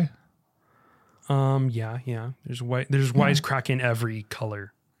white guy? Yeah. There's wisecrack in every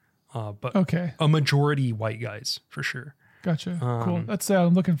color. But okay. A majority white guys for sure. Gotcha. Cool. That's what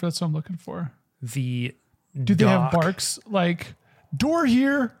I'm looking for. Do they have barks like door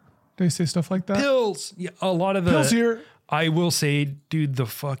here? They say stuff like that. Pills. Yeah, a lot of the pills here. I will say, dude,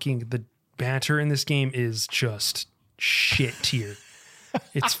 the banter in this game is just shit tier.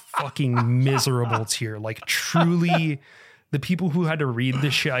 It's fucking miserable tier. Like truly, the people who had to read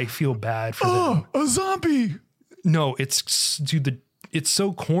this shit, I feel bad for them. A zombie. No, it's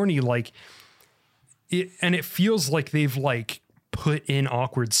so corny. Like it feels like they've like put in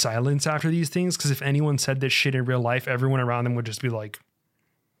awkward silence after these things. Because if anyone said this shit in real life, everyone around them would just be like,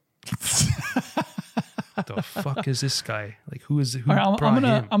 what the fuck is this guy? Like, who right,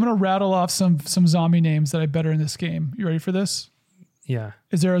 I'm gonna rattle off some zombie names that I bet are in this game. You ready for this? Yeah.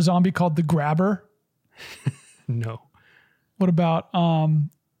 Is there a zombie called the Grabber? No. What about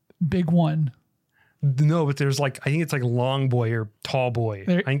Big One? No, but there's like, I think it's like Long Boy or Tall Boy.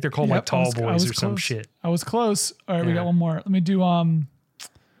 I think they're called like Tall Boys or some shit. I was close. All right, we got one more. Let me do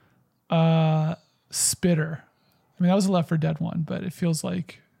Spitter. I mean, that was a Left 4 Dead one, but it feels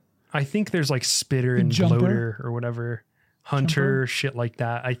like, I think there's like Spitter and Bloater or whatever. Hunter, shit like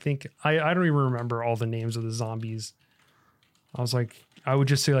that. I think, I don't even remember all the names of the zombies. I was like, I would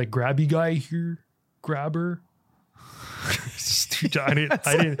just say like Grabby Guy here, Grabber. I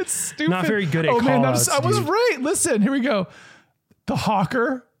didn't. Stupid. Not very good at call-outs. I was right. Listen, here we go. The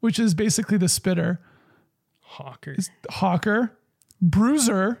Hawker, which is basically the Spitter. Hawker.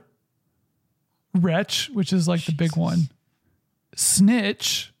 Bruiser. Wretch, which is like the big one.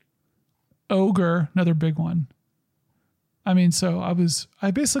 Snitch. Ogre, another big one. I mean, so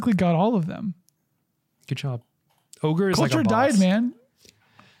I basically got all of them. Good job. Ogre is Culture like a boss. died, man.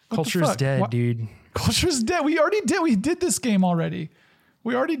 Culture's dead, dude. Culture's dead. We did this game already.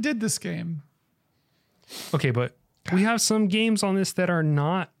 We already did this game. Okay, but we have some games on this that are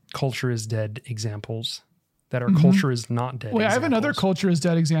not Culture is Dead examples. That are Culture is not dead. Wait, examples. I have another Culture is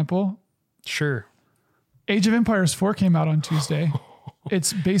Dead example. Sure. Age of Empires 4 came out on Tuesday.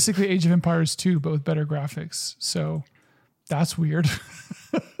 It's basically Age of Empires 2, but with better graphics. So that's weird.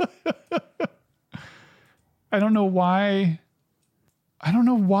 I don't know why.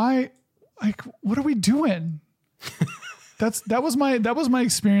 Like, what are we doing? That was my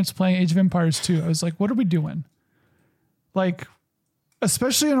experience playing Age of Empires 2. I was like, what are we doing? Like,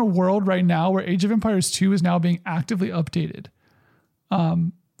 especially in a world right now where Age of Empires 2 is now being actively updated.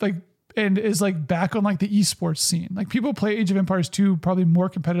 Like, and is like back on like the esports scene. Like people play Age of Empires 2 probably more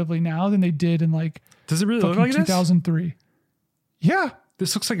competitively now than they did in like, does it really look like 2003? This? Yeah.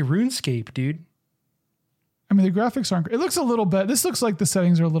 This looks like a RuneScape, dude. I mean, the graphics aren't, it looks a little bit, this looks like the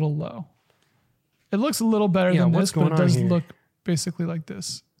settings are a little low. It looks a little better than this, but it does look basically like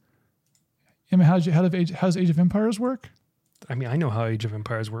this. I mean, how's Age of Empires work? I mean, I know how Age of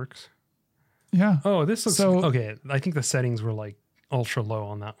Empires works. Yeah. Oh, this looks okay. I think the settings were like ultra low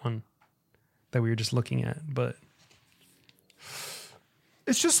on that one that we were just looking at, but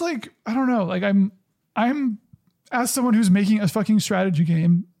it's just like, I don't know. Like I'm as someone who's making a fucking strategy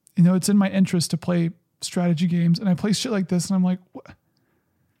game, you know, it's in my interest to play strategy games, and I play shit like this and I'm like, what?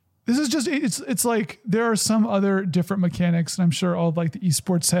 This is just, it's like there are some other different mechanics, and I'm sure all of like the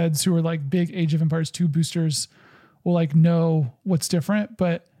esports heads who are like big Age of Empires 2 boosters will like know what's different.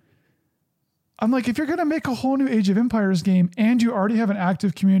 But I'm like, if you're going to make a whole new Age of Empires game and you already have an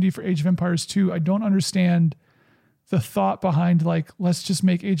active community for Age of Empires 2, I don't understand the thought behind like, let's just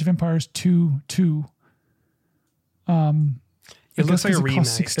make Age of Empires 2. It looks like a remake.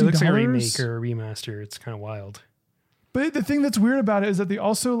 It looks like a remake or a remaster. It's kind of wild. But the thing that's weird about it is that they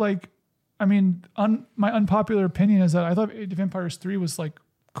also like, I mean, my unpopular opinion is that I thought Age of Empires 3 was like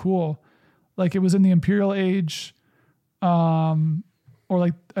cool. Like it was in the Imperial Age, or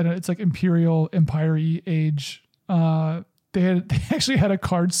like, I don't know, it's like Imperial Empire-y age. They actually had a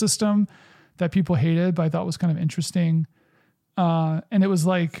card system that people hated, but I thought was kind of interesting. And it was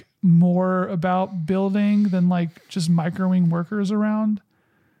like more about building than like just microing workers around.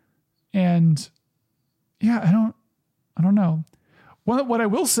 And yeah, I don't know. What I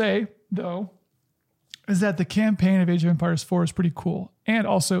will say though, is that the campaign of Age of Empires 4 is pretty cool. And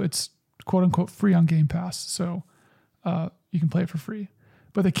also it's quote unquote free on Game Pass. So, you can play it for free,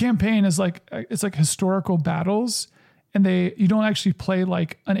 but the campaign is like, it's like historical battles, and you don't actually play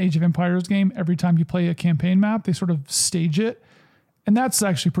like an Age of Empires game every time you play a campaign map. They sort of stage it. And that's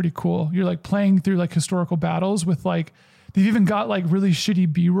actually pretty cool. You're like playing through like historical battles with like, they've even got like really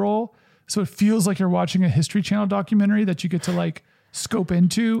shitty B-roll. So it feels like you're watching a History Channel documentary that you get to like scope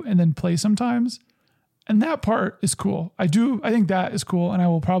into and then play sometimes. And that part is cool. I think that is cool. And I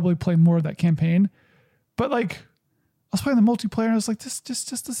will probably play more of that campaign. But like, I was playing the multiplayer and I was like, this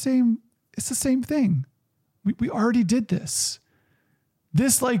just the same. It's the same thing. We already did this.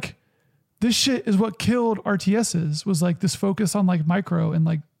 This shit is what killed RTSs, was like this focus on like micro and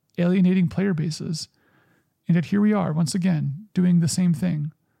like alienating player bases. And yet here we are once again doing the same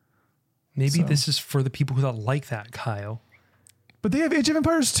thing. Maybe this is for the people who don't like that, Kyle. But they have Age of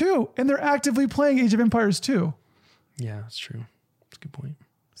Empires 2, and they're actively playing Age of Empires 2. Yeah, that's true. That's a good point.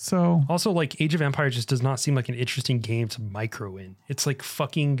 So also, like, Age of Empires just does not seem like an interesting game to micro in. It's like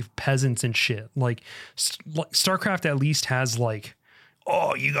fucking peasants and shit. Like StarCraft at least has like,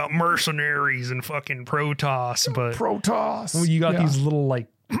 oh, you got mercenaries and fucking Protoss, but well, you got these little like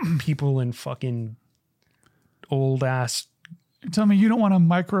people in fucking old ass. You're telling me you don't want to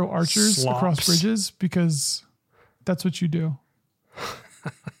micro archers slops across bridges because that's what you do.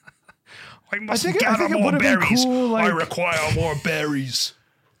 I must gather more berries. Cool, like, I require more berries.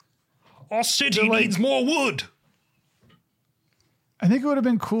 Our city needs more wood. I think it would have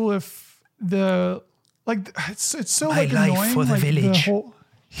been cool if it's so my like life annoying for the like village.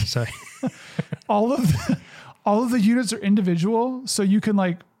 Sorry. all of the units are individual, so you can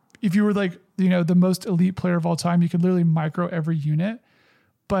like, if you were like, you know, the most elite player of all time, you could literally micro every unit.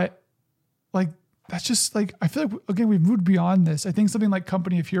 But like, that's just like, I feel like, again, we've moved beyond this. I think something like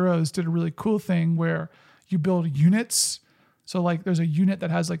Company of Heroes did a really cool thing where you build units. So like there's a unit that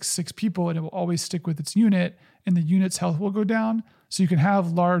has like 6 people and it will always stick with its unit, and the unit's health will go down. So you can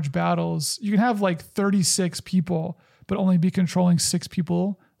have large battles. You can have like 36 people, but only be controlling 6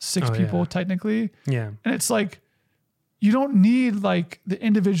 people, technically. Yeah. And it's like, you don't need like the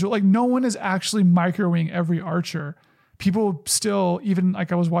individual, like no one is actually microing every archer. People still, even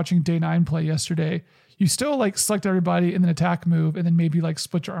like I was watching Day 9 play yesterday, you still like select everybody and then attack move and then maybe like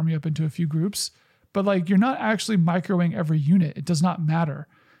split your army up into a few groups. But like, you're not actually microing every unit. It does not matter.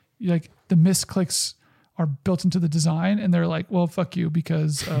 Like the misclicks are built into the design and they're like, well, fuck you,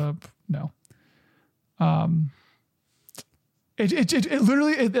 because no. It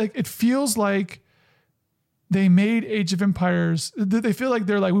literally, it feels like they made Age of Empires. They feel like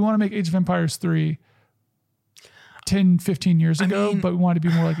they're like, we want to make Age of Empires 3 10, 15 years ago, but we want to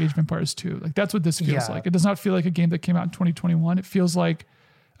be more like Age of Empires 2. Like that's what this feels like. It does not feel like a game that came out in 2021. It feels like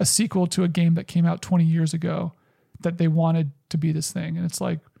a sequel to a game that came out 20 years ago that they wanted to be this thing. And it's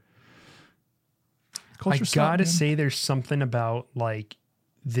like, Culture I slap, gotta man. say, there's something about like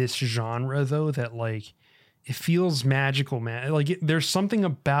this genre though that like it feels magical, man. Like there's something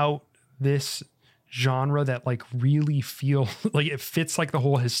about this genre that like really feel like it fits like the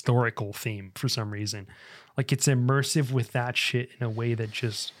whole historical theme for some reason. Like it's immersive with that shit in a way that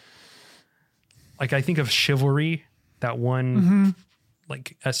just like I think of Chivalry, that one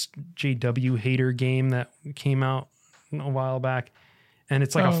like SJW hater game that came out a while back. And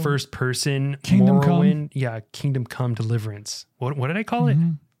it's like a first person Kingdom Morrowind. Yeah, Kingdom Come Deliverance. What did I call it?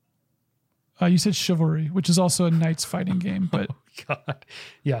 You said Chivalry, which is also a knights fighting game, but God.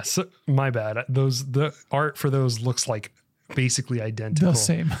 Yeah, so my bad. The art for those looks like basically identical. the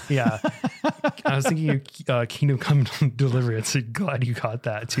same. Yeah. I was thinking of Kingdom Come Deliverance. Glad you caught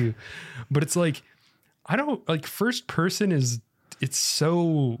that too. But it's like, I don't like first person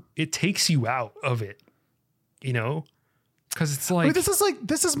it takes you out of it, you know? Because it's like,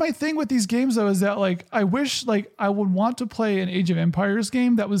 This is my thing with these games though, is that like I wish like I would want to play an Age of Empires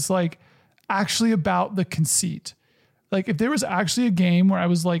game that was like actually about the conceit. Like if there was actually a game where I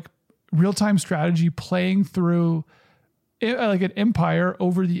was like real-time strategy playing through like an empire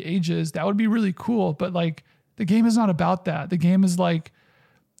over the ages, that would be really cool. But like the game is not about that. The game is like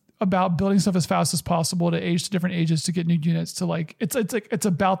about building stuff as fast as possible to age to different ages to get new units to like it's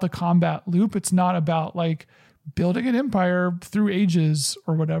about the combat loop. It's not about like building an empire through ages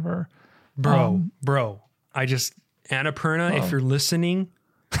or whatever. bro, Annapurna, if you're listening,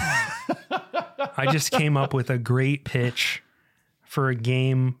 I just came up with a great pitch for a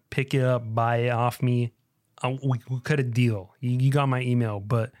game. Pick it up, buy it off me. We cut a deal. You got my email,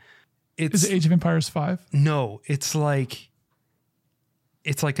 but Is it Age of Empires 5? no, it's like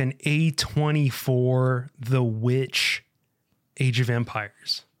an A24 The Witch Age of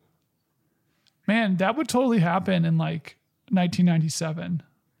Empires. Man, that would totally happen in like 1997.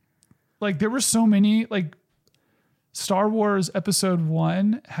 Like there were so many, like Star Wars Episode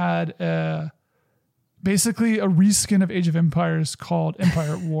 1 had basically a reskin of Age of Empires called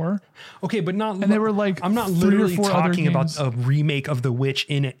Empire at War. Okay, but not. And they were like I'm not 3 or literally 4 other talking about games. a remake of The Witch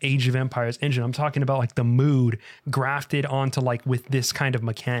in an Age of Empires engine. I'm talking about like the mood grafted onto like with this kind of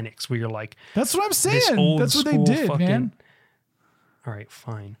mechanics where you're like, That's what I'm this saying. old That's what they school did, fucking- man. All right,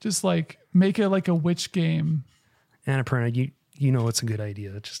 fine. Just like make it like a witch game. Annapurna, you know it's a good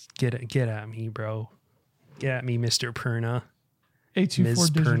idea. Just get at me, bro. Get at me, Mr. Perna. A24 Ms.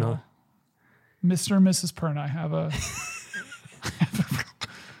 Digital. Perna. Mr. and Mrs. Perna. I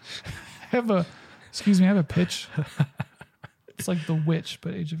have a pitch. It's like The Witch,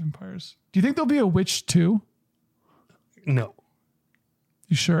 but Age of Empires. Do you think there'll be a Witch 2? No.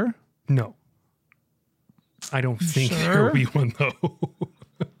 You sure? No. I don't think there sure? will be one though.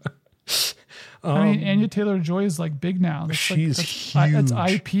 I mean, Anya Taylor-Joy is like big now. That's she's That's huge.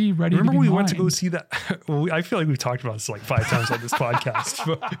 IP ready Remember to be we went to go mined. see that? Well, I feel like we've talked about this like 5 times on this podcast.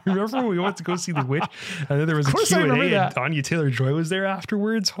 But remember when we went to go see The Witch? And then there was a course I remember Q&A and that. Anya Taylor-Joy was there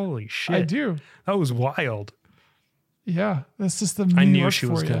afterwards? Holy shit. I do. That was wild. Yeah, that's just the New I knew York she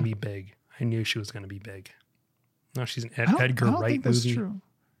was for going to ya. be big. I knew she was going to be big. No, she's an I don't Edgar Wright think that's movie. true.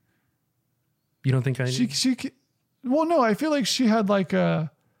 You don't think I Well, no, I feel like she had like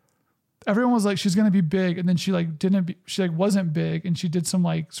everyone was like she's gonna be big, and then she wasn't big, and she did some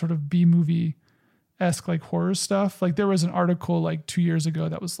like sort of B movie esque like horror stuff. Like there was an article like 2 years ago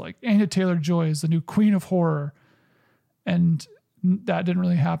that was like Anya Taylor-Joy is the new queen of horror, and that didn't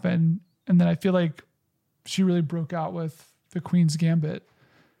really happen. And then I feel like she really broke out with The Queen's Gambit,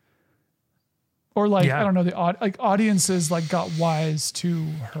 or like Yeah. I don't know, the audiences like got wise to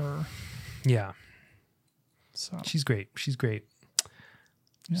her. Yeah. So She's great. She's great.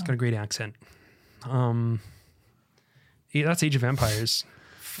 She's Yeah. got a great accent. Yeah, that's Age of Empires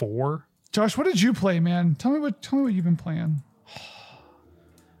 4. Josh, what did you play, man? Tell me what you've been playing.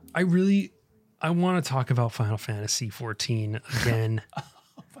 I want to talk about Final Fantasy 14 again.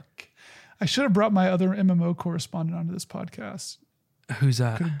 I should have brought my other MMO correspondent onto this podcast. Who's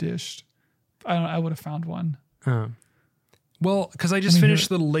that? Could have dished. I would have found one. Well, because I just Let me hear finished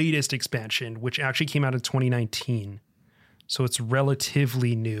the latest expansion, which actually came out in 2019. So it's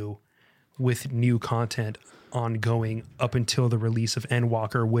relatively new with new content ongoing up until the release of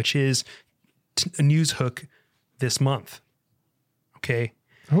Endwalker, which is a news hook this month. Okay.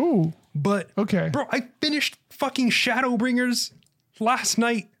 Oh, But okay. bro, I finished fucking Shadowbringers last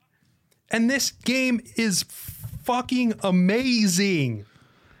night, and this game is fucking amazing.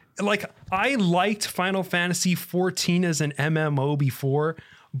 Like, I liked Final Fantasy 14 as an MMO before,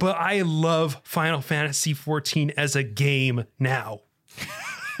 but I love Final Fantasy 14 as a game now.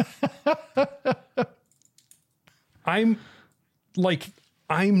 I'm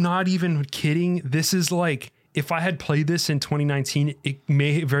I'm not even kidding. This is like, if I had played this in 2019, it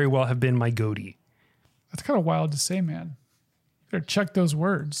may very well have been my GOTY. That's kind of wild to say, man. Better check those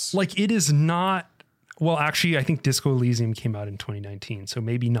words. Like, it is not. Well, actually, I think Disco Elysium came out in 2019, so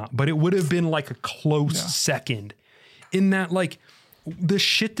maybe not. But it would have been like a close second in that, like, the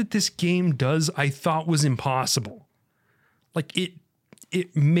shit that this game does, I thought was impossible. Like,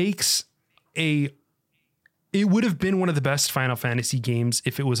 it makes it would have been one of the best Final Fantasy games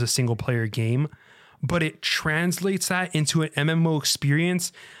if it was a single player game, but it translates that into an MMO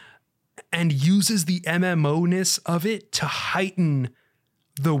experience and uses the MMO-ness of it to heighten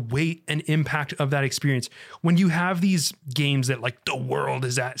the weight and impact of that experience. When you have these games that, like, the world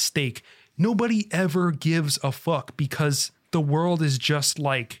is at stake, nobody ever gives a fuck because the world is just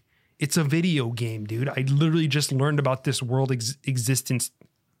like, it's a video game, dude. I literally just learned about this world existence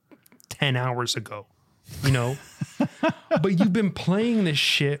 10 hours ago, you know? But you've been playing this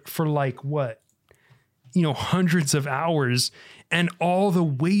shit for like what? You know, hundreds of hours, and all the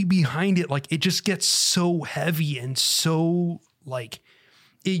weight behind it, like, it just gets so heavy and so, like,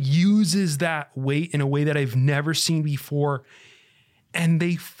 it uses that weight in a way that I've never seen before. And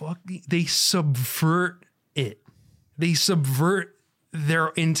they subvert it. They subvert their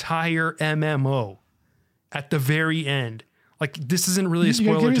entire MMO at the very end. Like, this isn't really a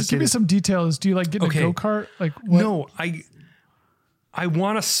spoiler. Give me some details. Do you like get in a go-kart? Like, what? No, I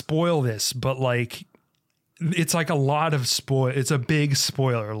want to spoil this, but like, it's like a lot of spoil. It's a big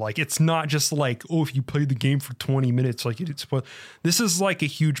spoiler. Like, it's not just like, oh, if you played the game for 20 minutes, like, it's spoiled. This is like a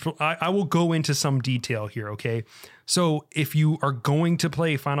huge, I will go into some detail here. Okay. So if you are going to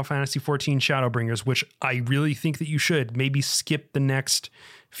play Final Fantasy 14 Shadowbringers, which I really think that you should, maybe skip the next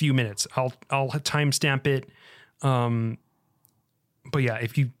few minutes. I'll timestamp it. But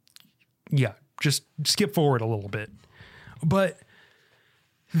yeah, just skip forward a little bit. But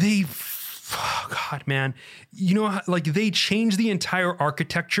God, man, you know how, like, they changed the entire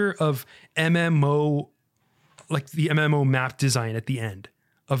architecture of MMO, like the MMO map design at the end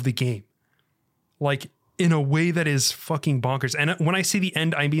of the game, like, in a way that is fucking bonkers. And when I say the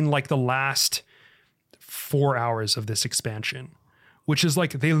end, I mean like the last 4 hours of this expansion, which is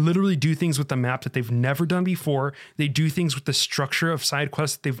like, they literally do things with the map that they've never done before. They do things with the structure of side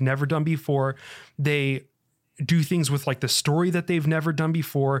quests that they've never done before. They do things with like the story that they've never done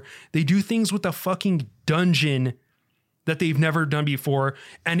before. They do things with the fucking dungeon that they've never done before.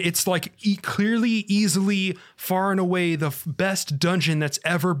 And it's like clearly, easily, far and away the best dungeon that's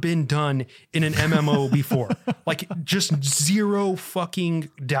ever been done in an MMO before. Like, just zero fucking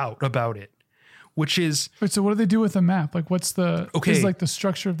doubt about it, which is... Wait, so what do they do with the map? Like, what's the... Okay. Is like the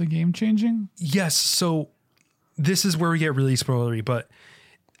structure of the game changing? Yes. So this is where we get really spoilery, but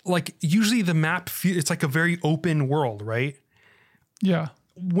like, usually the map, it's like a very open world, right? Yeah.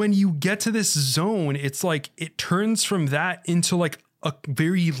 When you get to this zone, it's like, it turns from that into like a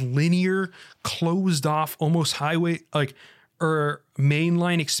very linear, closed off, almost highway, like, or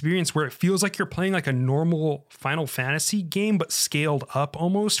mainline experience where it feels like you're playing like a normal Final Fantasy game, but scaled up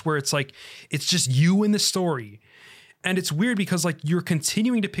almost, where it's like, it's just you and the story. And it's weird because like, you're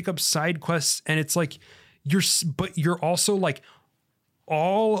continuing to pick up side quests, and it's like, but you're also like,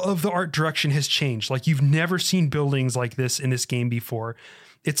 all of the art direction has changed. Like, you've never seen buildings like this in this game before.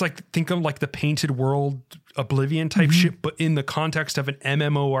 It's like, think of like the Painted World Oblivion type shit, but in the context of an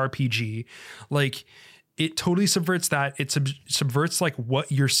MMORPG. Like, it totally subverts that. It subverts like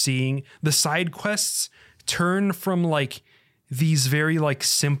what you're seeing. The side quests turn from like these very like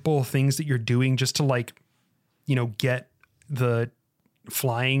simple things that you're doing just to like, you know, get the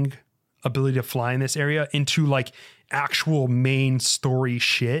flying ability to fly in this area into like actual main story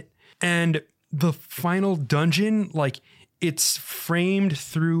shit. And the final dungeon, like, it's framed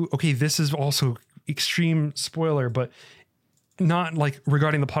through, okay, this is also extreme spoiler, but not like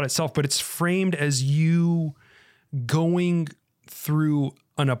regarding the plot itself, but it's framed as you going through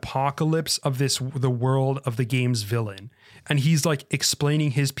an apocalypse of the world of the game's villain. And he's like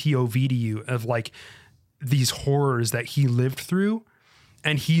explaining his POV to you of like these horrors that he lived through.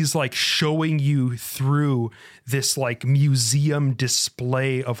 And he's like showing you through this like museum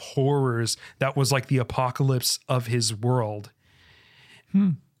display of horrors that was like the apocalypse of his world.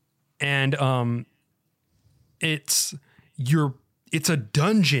 And it's a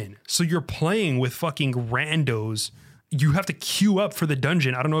dungeon. So you're playing with fucking randos. You have to queue up for the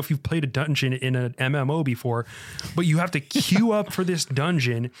dungeon. I don't know if you've played a dungeon in an MMO before, but you have to queue up for this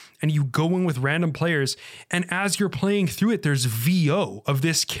dungeon, and you go in with random players. And as you're playing through it, there's VO of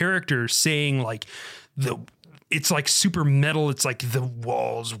this character saying like it's like super metal. It's like the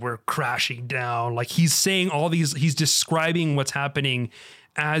walls were crashing down. Like, he's saying all these, he's describing what's happening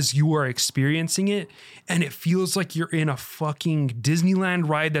as you are experiencing it. And it feels like you're in a fucking Disneyland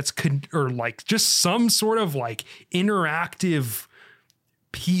ride or like just some sort of like interactive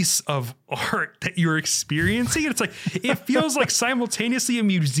piece of art that you're experiencing. It's like, it feels like simultaneously a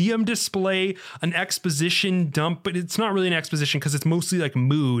museum display, an exposition dump, but it's not really an exposition because it's mostly like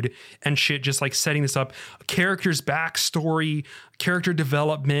mood and shit, just like setting this up, characters' backstory, character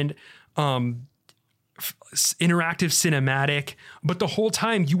development, interactive cinematic, but the whole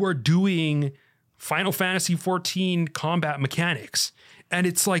time you are doing Final Fantasy 14 combat mechanics. And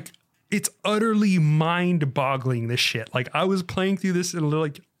it's like, it's utterly mind-boggling, this shit. Like, I was playing through this and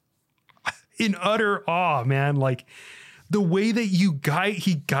like in utter awe, man. Like the way that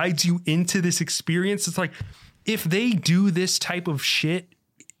he guides you into this experience. It's like, if they do this type of shit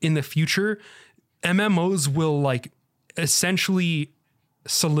in the future, MMOs will like essentially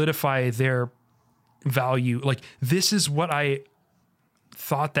solidify their value. Like, this is what I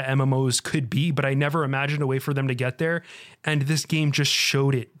thought that MMOs could be, but I never imagined a way for them to get there. And this game just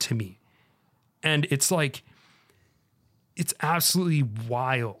showed it to me. And it's like, it's absolutely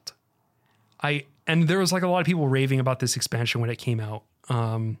wild. And there was like a lot of people raving about this expansion when it came out.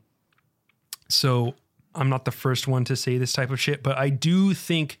 So I'm not the first one to say this type of shit, but I do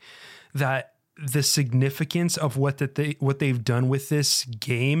think that the significance of what they've done with this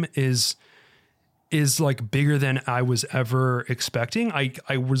game is like bigger than I was ever expecting.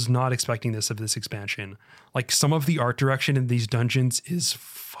 I was not expecting this of this expansion. Like, some of the art direction in these dungeons is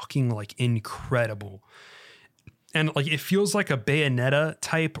fucking like incredible. And like, it feels like a Bayonetta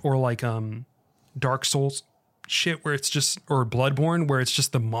type or like Dark Souls shit where it's just, or Bloodborne, where it's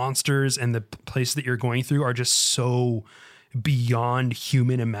just the monsters and the place that you're going through are just so beyond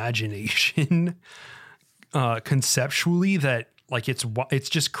human imagination conceptually that like it's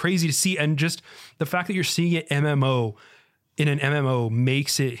just crazy to see. And just the fact that you're seeing it in an MMO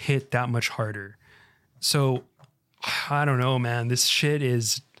makes it hit that much harder. So I don't know, man, this shit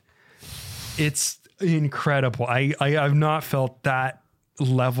it's incredible. I've not felt that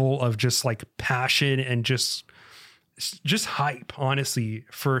level of just like passion and just hype, honestly,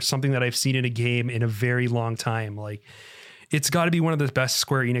 for something that I've seen in a game in a very long time. Like, it's got to be one of the best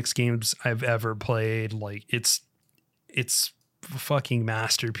Square Enix games I've ever played. Like, it's a fucking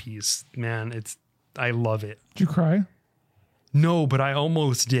masterpiece, man. I love it. Did you cry? No, but I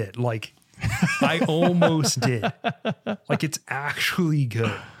almost did. Like, I almost did. Like, it's actually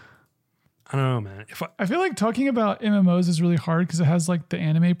good. I don't know, man. I feel like talking about MMOs is really hard because it has like the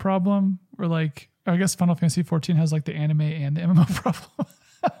anime problem, or like, I guess Final Fantasy 14 has like the anime and the MMO problem.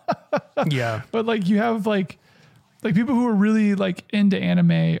 Yeah. But like, you have like people who are really like into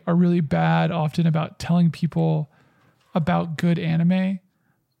anime are really bad often about telling people about good anime.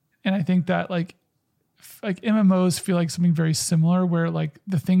 And I think that like MMOs feel like something very similar, where like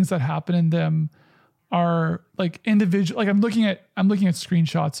the things that happen in them are like individual. Like, I'm looking at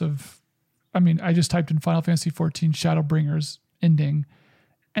screenshots of, I just typed in Final Fantasy 14 Shadowbringers ending,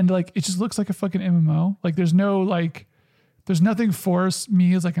 and like, it just looks like a fucking MMO. Like, there's nothing for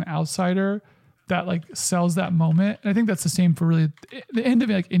me as like an outsider that like sells that moment. And I think that's the same for really the end of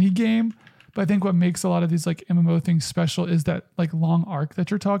like any game. But I think what makes a lot of these like MMO things special is that like long arc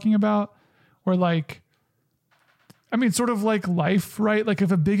that you're talking about, where like, sort of like life, right? Like,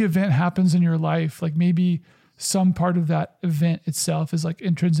 if a big event happens in your life, like maybe some part of that event itself is like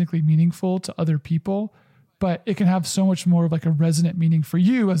intrinsically meaningful to other people, but it can have so much more of like a resonant meaning for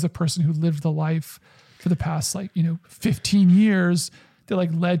you as a person who lived the life for the past 15 years that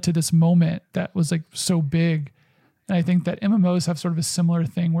like led to this moment that was like so big. And I think that MMOs have sort of a similar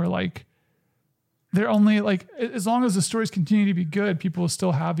thing where like, they're only like, as long as the stories continue to be good, people will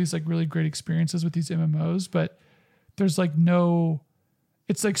still have these like really great experiences with these MMOs, but there's like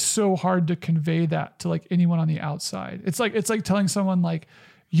it's like so hard to convey that to like anyone on the outside. It's like telling someone like,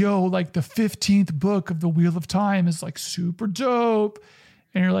 yo, like the 15th book of the Wheel of Time is like super dope.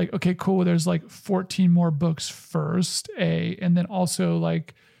 And you're like, okay, cool. There's like 14 more books first, and then also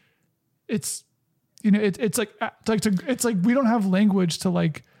like, it's like we don't have language to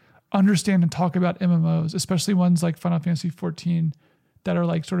like understand and talk about MMOs, especially ones like Final Fantasy 14 that are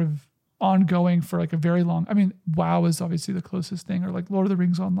like sort of ongoing for like a very long. WoW is obviously the closest thing, or like Lord of the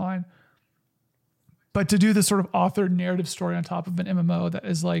Rings Online. But to do this sort of authored narrative story on top of an MMO that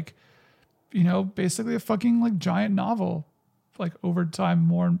is like, basically a fucking like giant novel, like over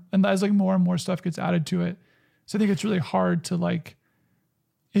time and as like more and more stuff gets added to it. So I think it's really hard to like,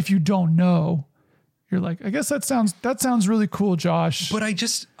 if you don't know, you're like, I guess that sounds really cool, Josh. But I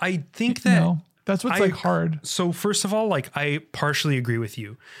think that that's what's like hard. So first of all, like, I partially agree with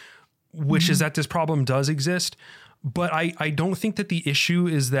you, which is that this problem does exist. But I don't think that the issue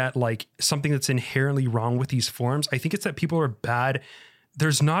is that like something that's inherently wrong with these forums. I think it's that people are bad.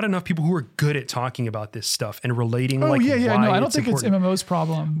 There's not enough people who are good at talking about this stuff and relating. Oh, like, yeah. why No, I don't think important. it's MMO's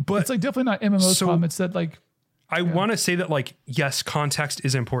problem. But it's like definitely not MMO's problem. It's that like, I want to say that like, yes, context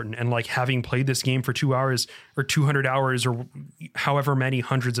is important. And like having played this game for 2 hours or 200 hours or however many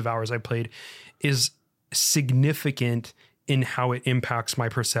hundreds of hours I played is significant in how it impacts my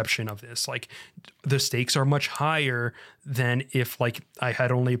perception of this. Like the stakes are much higher than if like I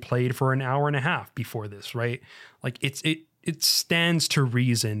had only played for an hour and a half before this, right? Like it stands to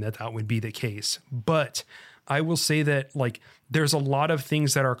reason that that would be the case. But I will say that like there's a lot of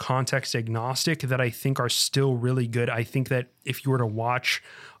things that are context agnostic that I think are still really good. I think that if you were to watch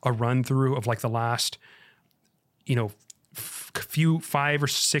a run through of like the last, few 5 or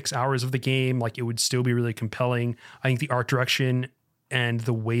 6 hours of the game, like it would still be really compelling. I think the art direction and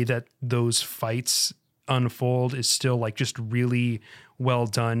the way that those fights unfold is still like just really well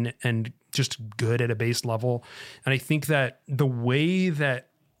done and just good at a base level. And I think that the way that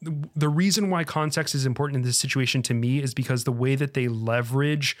the reason why context is important in this situation to me is because the way that they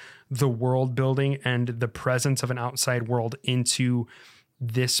leverage the world building and the presence of an outside world into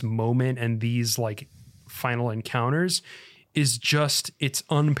this moment and these like final encounters is just, it's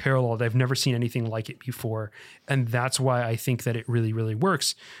unparalleled. I've never seen anything like it before. And that's why I think that it really, really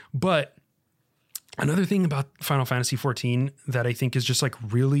works. But another thing about Final Fantasy XIV that I think is just like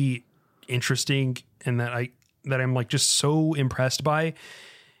really interesting and that I'm like just so impressed by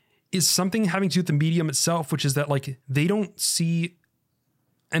is something having to do with the medium itself, which is that like they don't see,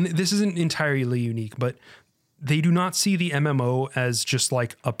 and this isn't entirely unique, but they do not see the MMO as just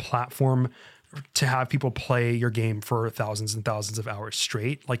like a platform to have people play your game for thousands and thousands of hours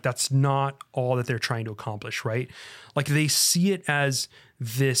straight. Like that's not all that they're trying to accomplish, right? Like they see it as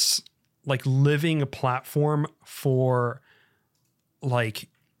this like living platform for like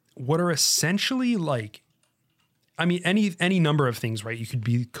what are essentially like, I mean, any number of things, right? You could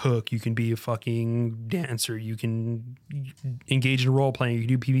be a cook, you can be a fucking dancer, you can engage in role playing, you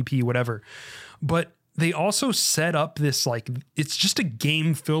can do PvP, whatever. But they also set up this like, it's just a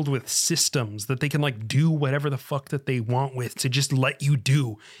game filled with systems that they can like do whatever the fuck that they want with to just let you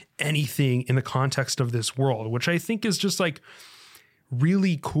do anything in the context of this world, which I think is just like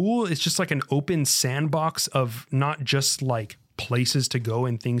really cool. It's just like an open sandbox of not just like places to go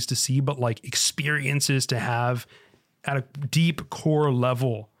and things to see, but like experiences to have at a deep core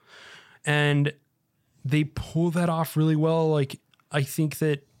level. And they pull that off really well. Like, I think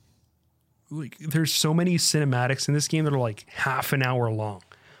that like there's so many cinematics in this game that are like half an hour long.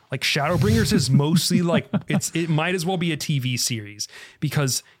 Like Shadowbringers is mostly like it might as well be a TV series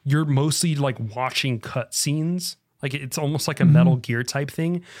because you're mostly like watching cutscenes. Like it's almost like a Metal Gear type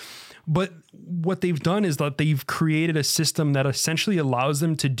thing. But what they've done is that they've created a system that essentially allows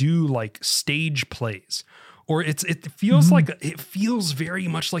them to do like stage plays, or it feels like it feels very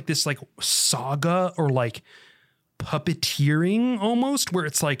much like this like saga or like puppeteering almost, where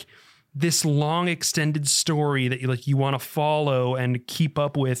it's like this long extended story that you want to follow and keep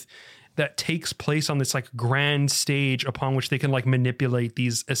up with that takes place on this like grand stage upon which they can like manipulate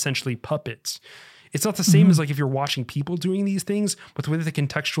these essentially puppets. It's not the same as like if you're watching people doing these things, but the way that they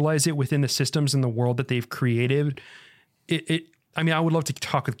contextualize it within the systems and the world that they've created, I mean, I would love to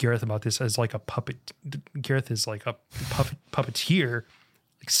talk with Gareth about this as like a puppet. Gareth is like a puppeteer,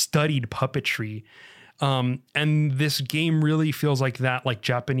 like studied puppetry. And this game really feels like that, like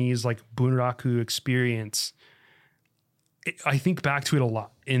Japanese, like bunraku experience. I think back to it a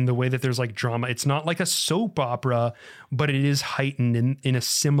lot in the way that there's like drama. It's not like a soap opera, but it is heightened in a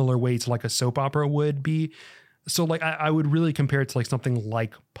similar way to like a soap opera would be. So like, I would really compare it to like something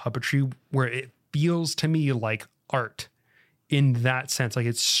like puppetry, where it feels to me like art in that sense. Like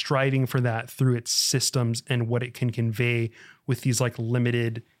it's striving for that through its systems and what it can convey with these like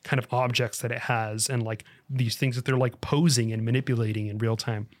limited kind of objects that it has. And like these things that they're like posing and manipulating in real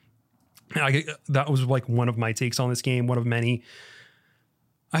time. That was like one of my takes on this game, one of many.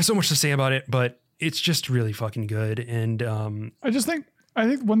 I have so much to say about it, but it's just really fucking good. And I think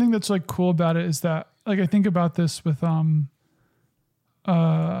one thing that's like cool about it is that like I think about this with like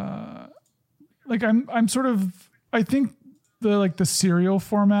I'm sort of, I think the serial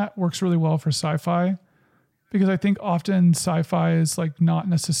format works really well for sci-fi, because I think often sci-fi is like not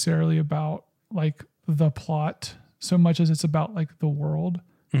necessarily about like the plot so much as it's about like the world.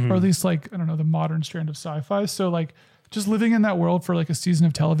 Or at least like, I don't know, the modern strand of sci-fi. So like just living in that world for like a season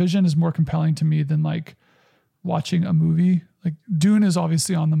of television is more compelling to me than like watching a movie. Like Dune is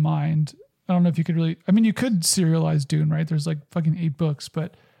obviously on the mind. I don't know if you could really, I mean, you could serialize Dune, right? There's like fucking 8 books,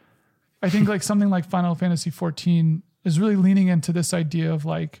 but I think like something like Final Fantasy 14 is really leaning into this idea of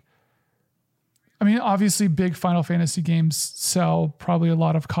like, I mean, obviously big Final Fantasy games sell probably a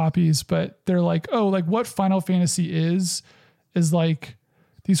lot of copies, but they're like, oh, like what Final Fantasy is like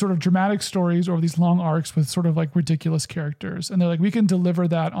these sort of dramatic stories or these long arcs with sort of like ridiculous characters. And they're like, we can deliver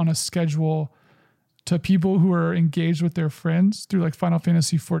that on a schedule to people who are engaged with their friends through like Final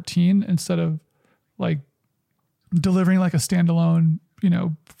Fantasy 14 instead of like delivering like a standalone,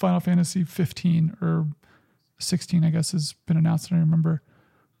 Final Fantasy 15 or 16, I guess has been announced. I don't remember.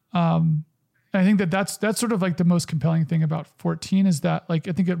 I think that's sort of like the most compelling thing about 14 is that like,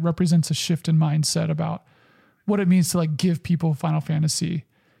 I think it represents a shift in mindset about what it means to like give people Final Fantasy.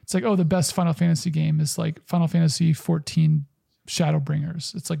 It's like, oh, the best Final Fantasy game is like Final Fantasy 14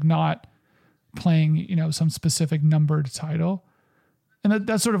 Shadowbringers. It's like not playing, some specific numbered title. And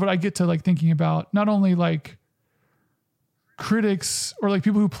that's sort of what I get to like thinking about, not only like critics or like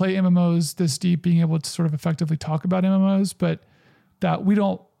people who play MMOs this deep being able to sort of effectively talk about MMOs, but that we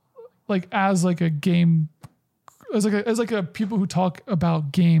don't like as like a game, as like a people who talk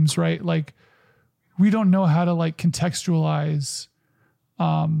about games, right? Like we don't know how to like contextualize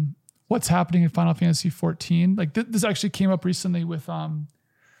what's happening in Final Fantasy 14. Like this actually came up recently with I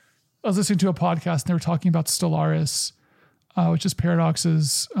was listening to a podcast and they were talking about Stellaris, which is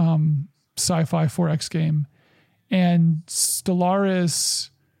Paradox's sci-fi 4X game. And Stellaris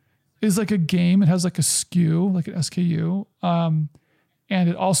is like a game. It has like a SKU, like an SKU. And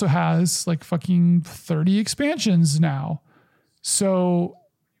it also has like fucking 30 expansions now. So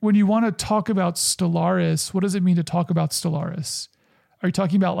when you want to talk about Stellaris, what does it mean to talk about Stellaris? Are you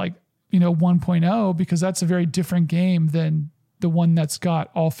talking about like, 1.0? Because that's a very different game than the one that's got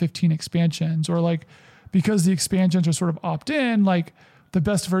all 15 expansions, or like, because the expansions are sort of opt-in, like the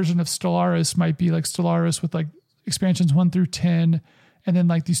best version of Stellaris might be like Stellaris with like expansions 1 through 10, and then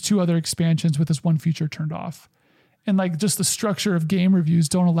like these 2 other expansions with this one feature turned off. And like just the structure of game reviews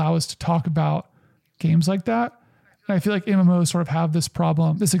don't allow us to talk about games like that. And I feel like MMOs sort of have this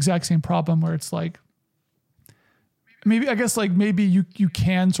problem, this exact same problem where it's like, maybe you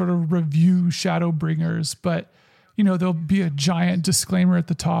can sort of review Shadowbringers, but there'll be a giant disclaimer at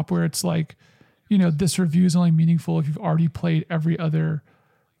the top where it's like, this review is only meaningful if you've already played every other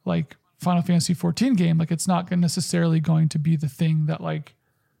like Final Fantasy 14 game. Like it's not necessarily going to be the thing that like,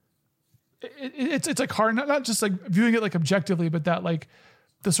 it's like hard, not just like viewing it like objectively, but that like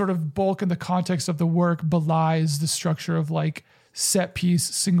the sort of bulk and the context of the work belies the structure of like set piece,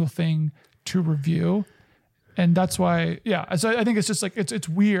 single thing to review. And that's why, yeah. So I think it's just like, it's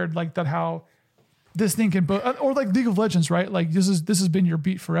weird like that, how this thing can, or like League of Legends, right? Like this has been your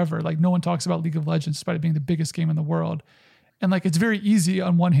beat forever. Like no one talks about League of Legends despite it being the biggest game in the world. And like, it's very easy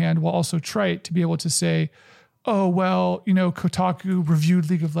on one hand, while also trite to be able to say, oh, well, Kotaku reviewed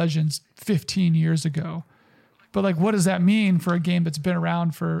League of Legends 15 years ago. But like, what does that mean for a game that's been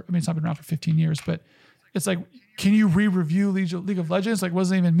around for, it's not been around for 15 years, but it's like, can you re-review League of Legends? Like, what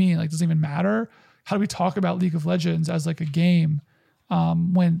does it even mean? Like, does it even matter? How do we talk about League of Legends as like a game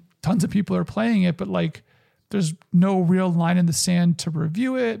when tons of people are playing it, but like there's no real line in the sand to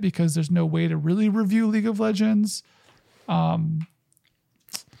review it because there's no way to really review League of Legends. So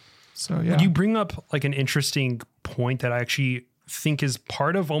yeah, you bring up like an interesting point that I actually think is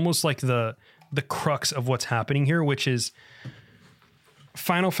part of almost like the crux of what's happening here, which is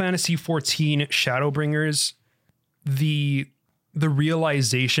Final Fantasy 14 Shadowbringers, the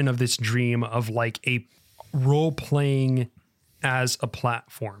realization of this dream of like a role-playing as a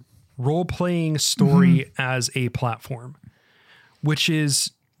platform, role-playing story as a platform, which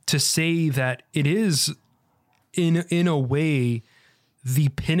is to say that it is in a way the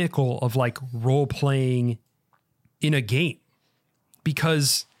pinnacle of like role-playing in a game,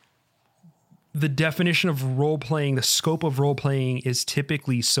 because the definition of role-playing, the scope of role-playing is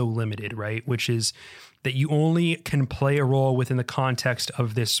typically so limited, right? Which is that you only can play a role within the context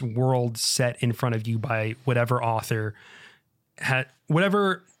of this world set in front of you by whatever author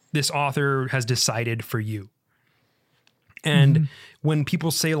whatever this author has decided for you. And when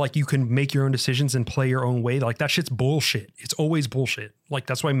people say like you can make your own decisions and play your own way, like that shit's bullshit. It's always bullshit. Like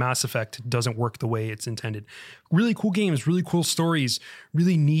that's why Mass Effect doesn't work the way it's intended. Really cool games, really cool stories,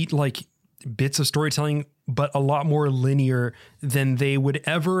 really neat like bits of storytelling, but a lot more linear than they would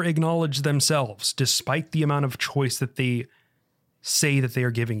ever acknowledge themselves, despite the amount of choice that they say that they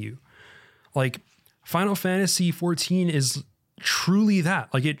are giving you. Like Final Fantasy 14 is truly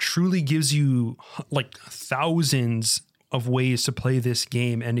that. Like it truly gives you like thousands of ways to play this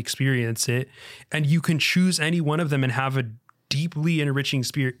game and experience it. And you can choose any one of them and have a deeply enriching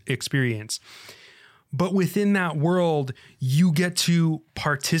experience. But within that world, you get to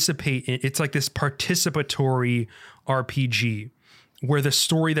participate in. It's like this participatory RPG where the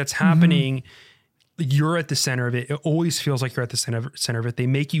story that's happening, you're at the center of it. It always feels like you're at the center of it. They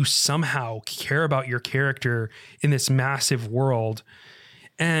make you somehow care about your character in this massive world.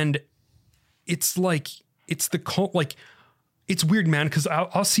 And it's like, it's the cult, like, it's weird, man, because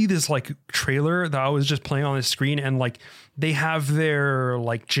I'll see this like trailer that I was just playing on the screen, and like they have their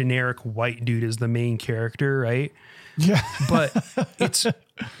like generic white dude as the main character, right? Yeah. But it's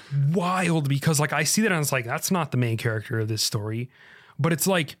wild because like I see that and it's like, that's not the main character of this story. But it's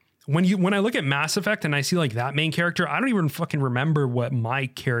like when I look at Mass Effect and I see like that main character, I don't even fucking remember what my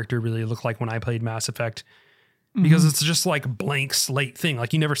character really looked like when I played Mass Effect, because it's just like blank slate thing.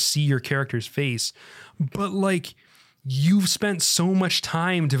 Like you never see your character's face, but like you've spent so much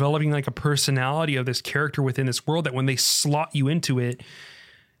time developing like a personality of this character within this world that when they slot you into it,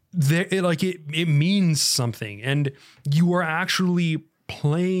 it means something, and you are actually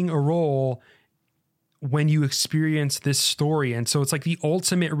playing a role when you experience this story. And so it's like the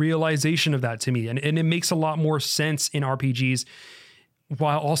ultimate realization of that to me. And it makes a lot more sense in RPGs,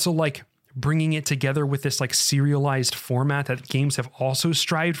 while also like bringing it together with this like serialized format that games have also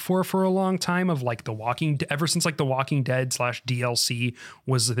strived for a long time, of like ever since like the Walking Dead / DLC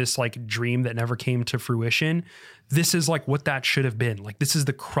was this like dream that never came to fruition. This is like what that should have been. Like, this is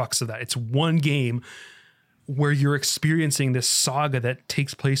the crux of that. It's one game where you're experiencing this saga that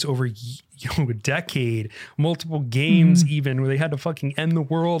takes place over a decade, multiple games, even where they had to fucking end the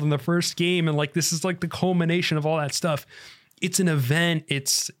world in the first game. And like, this is like the culmination of all that stuff. It's an event.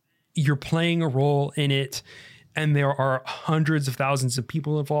 You're playing a role in it, and there are hundreds of thousands of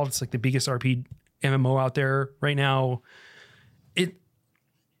people involved. It's like the biggest MMO out there right now.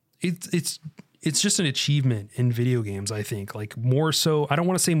 It's just an achievement in video games, I think. Like, more so, I don't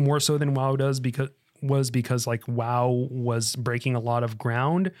want to say more so than WoW does, because like WoW was breaking a lot of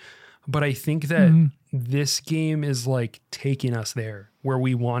ground, but I think that this game is like taking us there where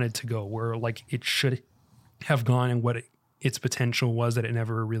we wanted to go, where like it should have gone, and what its potential was that it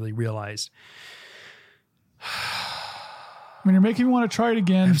never really realized. I mean, you're making me want to try it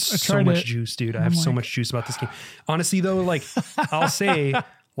again. I have so much juice, dude. I have so much juice about this game. Honestly, though, like I'll say,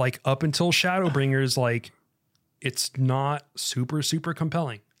 like up until Shadowbringers, like it's not super, super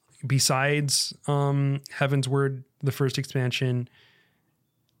compelling. Besides Heaven's Word, the first expansion.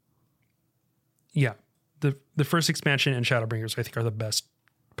 Yeah, the first expansion and Shadowbringers, I think, are the best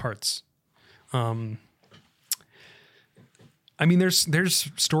parts. I mean, there's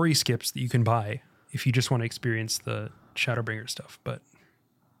story skips that you can buy if you just want to experience the Shadowbringer stuff. But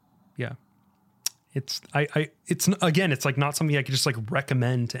yeah, it's like not something I could just like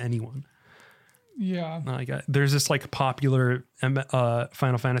recommend to anyone. Yeah. There's this like popular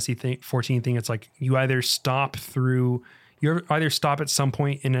Final Fantasy 14 thing. It's like you either stop at some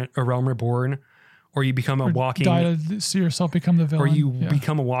point in a Realm Reborn, or you become a walking, die to see yourself become the villain, or you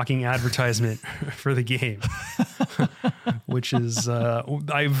become a walking advertisement for the game, which is,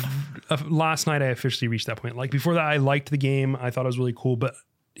 last night I officially reached that point. Like before that, I liked the game. I thought it was really cool, but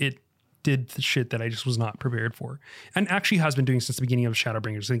it did the shit that I just was not prepared for, and actually has been doing since the beginning of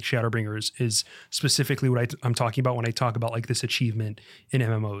Shadowbringers. I think Shadowbringers is specifically what I'm talking about when I talk about like this achievement in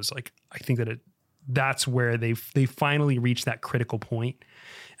MMOs. Like, I think that that's where they finally reached that critical point.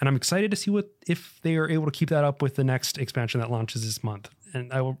 And I'm excited to see if they are able to keep that up with the next expansion that launches this month.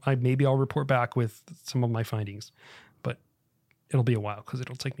 And maybe I'll report back with some of my findings, but it'll be a while because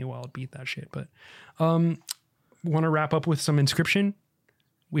it'll take me a while to beat that shit. But want to wrap up with some Inscryption.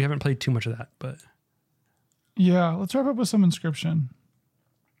 We haven't played too much of that, but yeah, let's wrap up with some Inscryption.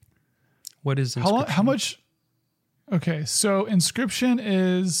 What is Inscryption? How much? Okay, so Inscryption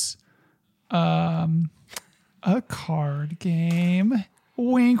is a card game.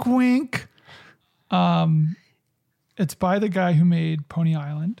 Wink, wink. It's by the guy who made Pony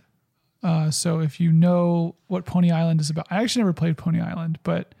Island. So if you know what Pony Island is about, I actually never played Pony Island,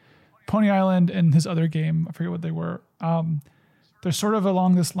 but Pony Island and his other game, I forget what they were. They're sort of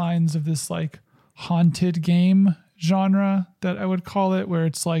along this lines of this like haunted game genre that I would call it, where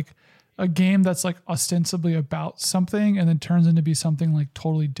it's like a game that's like ostensibly about something and then turns into be something like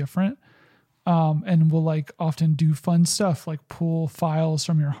totally different. And will like often do fun stuff like pull files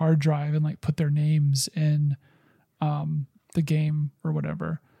from your hard drive and like put their names in the game or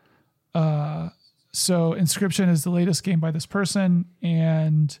whatever. So Inscryption is the latest game by this person,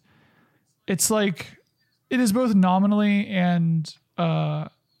 and it's like it is both nominally and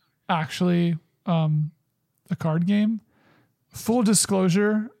actually a card game. Full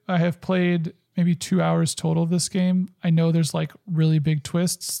disclosure, I have played maybe 2 hours total of this game. I know there's like really big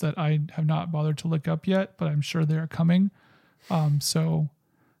twists that I have not bothered to look up yet, but I'm sure they're coming. So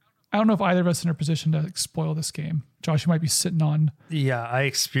I don't know if either of us are in a position to like spoil this game. Josh, you might be sitting on. Yeah, I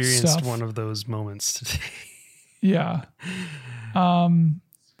experienced one of those moments today. Yeah.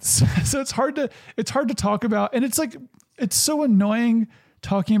 So it's hard to talk about, and it's so annoying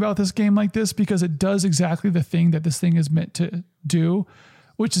talking about this game like this because it does exactly the thing that this thing is meant to do,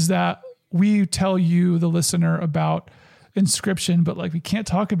 which is that we tell you, the listener, about Inscryption, but like we can't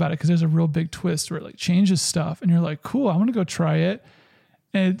talk about it because there's a real big twist where it like changes stuff, and you're like, cool, I'm gonna go try it.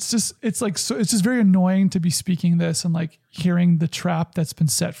 And it's just very annoying to be speaking this and like hearing the trap that's been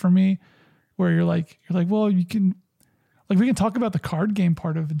set for me, where you're like, well, you can, like, we can talk about the card game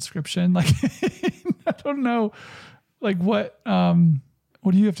part of Inscryption. Like, I don't know, like what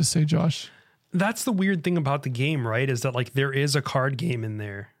do you have to say, Josh? That's the weird thing about the game, right? Is that like there is a card game in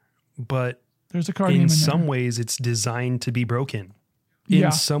there, but there's a card game in some ways it's designed to be broken.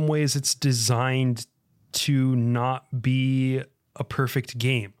 In some ways it's designed to not be a perfect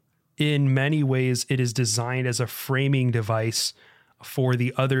game. In many ways it is designed as a framing device for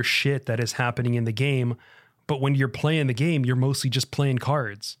the other shit that is happening in the game. But when you're playing the game, you're mostly just playing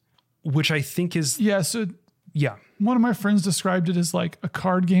cards, which I think is... Yeah. So yeah, one of my friends described it as like a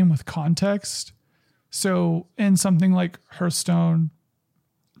card game with context. So in something like Hearthstone,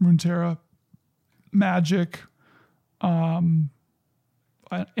 Runeterra, Magic,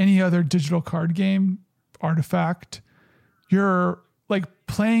 any other digital card game, Artifact, you're like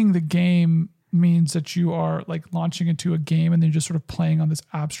playing the game means that you are like launching into a game and then just sort of playing on this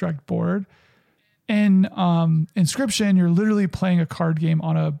abstract board. In Inscryption, you're literally playing a card game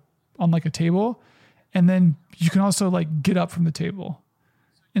on like a table, and then you can also like get up from the table.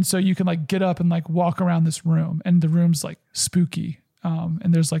 And so you can like get up and like walk around this room, and the room's like spooky.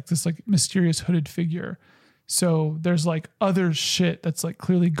 And there's like this like mysterious hooded figure. So there's like other shit that's like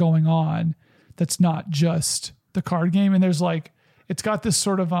clearly going on that's not just the card game. And there's like, it's got this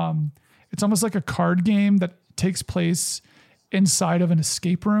sort of, it's almost like a card game that takes place inside of an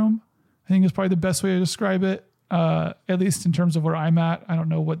escape room. I think is probably the best way to describe it, at least in terms of where I'm at. I don't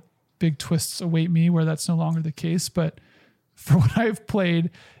know what big twists await me where that's no longer the case, but for what I've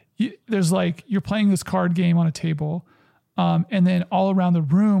played, there's like, you're playing this card game on a table, and then all around the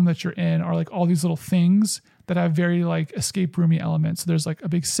room that you're in are like all these little things that have very like escape roomy elements. So there's like a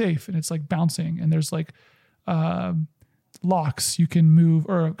big safe and it's like bouncing, and there's like locks you can move,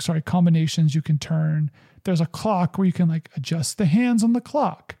 or sorry, combinations you can turn. There's a clock where you can like adjust the hands on the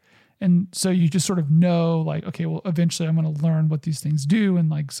clock. And so you just sort of know like, okay, well, eventually I'm going to learn what these things do, and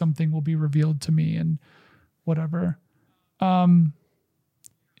like something will be revealed to me and whatever.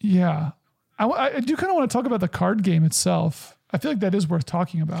 Yeah. I do kind of want to talk about the card game itself. I feel like that is worth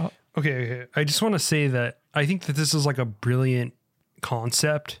talking about. Okay. I just want to say that I think that this is like a brilliant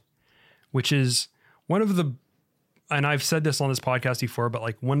concept, which is one of the, and I've said this on this podcast before, but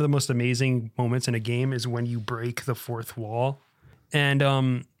like one of the most amazing moments in a game is when you break the fourth wall.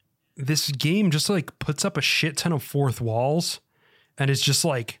 And this game just like puts up a shit ton of fourth walls, and it's just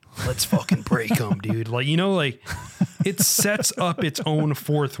like, let's fucking break them, dude. Like, you know, like it sets up its own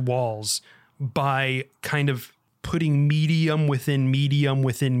fourth walls by kind of putting medium within medium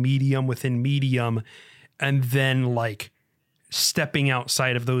within medium within medium, and then like stepping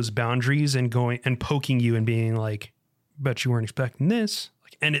outside of those boundaries and going and poking you and being like, bet you weren't expecting this.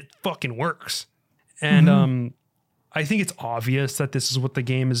 Like, and it fucking works. And, I think it's obvious that this is what the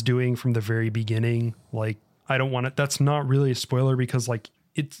game is doing from the very beginning. Like, I don't want it. That's not really a spoiler because like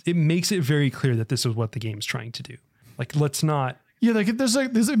it makes it very clear that this is what the game's trying to do. Like, let's not. Yeah. Like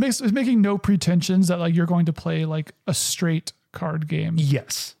it's making no pretensions that like you're going to play like a straight card game.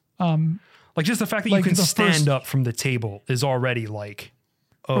 Yes. Like just the fact that like you can stand up from the table is already like,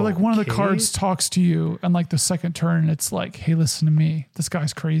 or like one of the cards talks to you, and like the second turn, it's like, hey, listen to me. This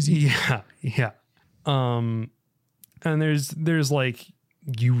guy's crazy. Yeah. Yeah. And there's like,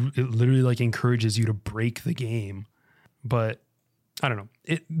 it literally like encourages you to break the game, but I don't know.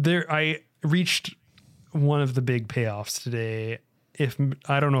 I reached one of the big payoffs today.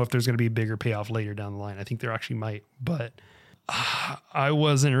 I don't know if there's going to be a bigger payoff later down the line. I think there actually might, but I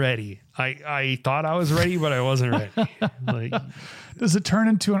wasn't ready. I thought I was ready, but I wasn't ready. Like, does it turn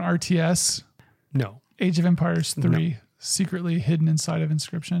into an RTS? No. Age of Empires 3 secretly hidden inside of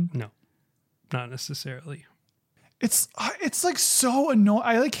Inscryption? No, not necessarily. It's like so annoying.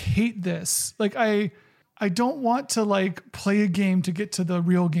 I like hate this. Like I don't want to like play a game to get to the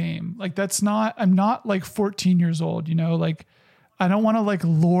real game. Like I'm not like 14 years old, you know, like I don't want to like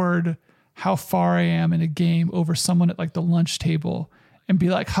lord how far I am in a game over someone at like the lunch table and be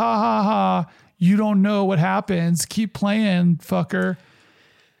like, ha ha ha, you don't know what happens. Keep playing, fucker.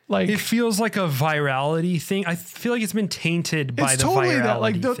 Like, it feels like a virality thing. I feel like it's been tainted by the totally virality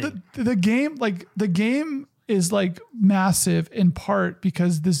that. Like the game is like massive in part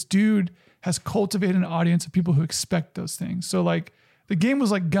because this dude has cultivated an audience of people who expect those things. So like the game was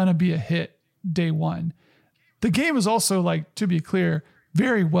like gonna be a hit day one. The game is also, like, to be clear,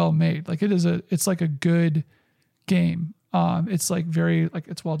 very well made. Like it's like a good game. It's like very, like,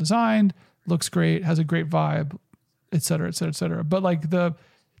 it's well designed, looks great, has a great vibe, et cetera, et cetera, et cetera. But like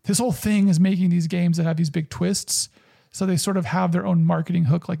this whole thing is making these games that have these big twists. So they sort of have their own marketing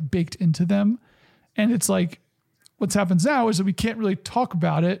hook like baked into them. And it's like, what's happens now is that we can't really talk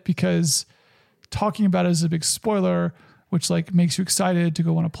about it because talking about it is a big spoiler, which like makes you excited to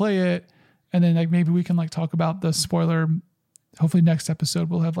go want to play it. And then like maybe we can like talk about the spoiler. Hopefully next episode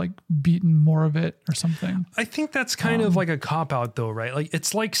we'll have like beaten more of it or something. I think that's kind of like a cop out though, right? Like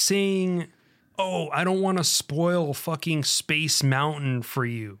it's like saying, oh, I don't want to spoil fucking Space Mountain for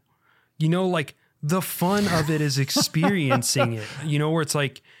you. You know, like the fun of it is experiencing it, you know, where it's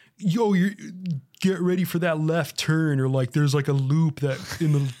like, yo, you get ready for that left turn, or like there's like a loop that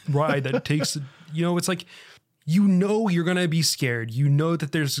in the ride that takes, you know, it's like, you know, you're going to be scared. You know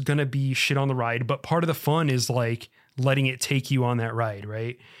that there's going to be shit on the ride, but part of the fun is like letting it take you on that ride.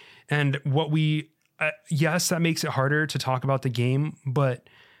 Right. And yes, that makes it harder to talk about the game, but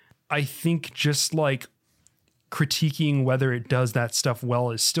I think just like critiquing whether it does that stuff well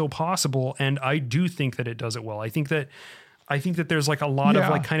is still possible. And I do think that it does it well. I think that there's like a lot of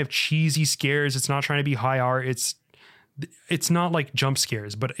like kind of cheesy scares. It's not trying to be high art. It's not like jump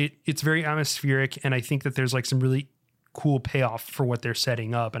scares, but it's very atmospheric. And I think that there's like some really cool payoff for what they're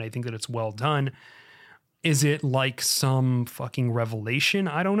setting up. And I think that it's well done. Is it like some fucking revelation?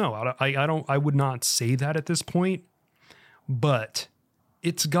 I don't know. I would not say that at this point, but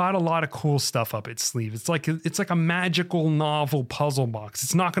it's got a lot of cool stuff up its sleeve. It's like a magical novel puzzle box.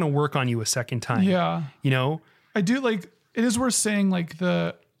 It's not going to work on you a second time. Yeah. You know, I do like, it is worth saying like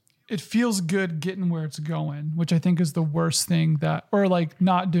it feels good getting where it's going, which I think is the worst thing or like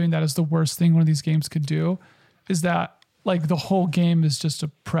not doing that is the worst thing one of these games could do, is that like the whole game is just a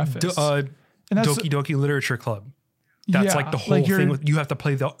preface. And that's Doki Doki Literature Club. That's like the whole thing. You have to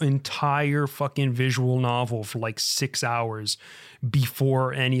play the entire fucking visual novel for like 6 hours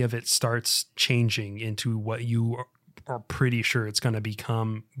before any of it starts changing into what you are pretty sure it's going to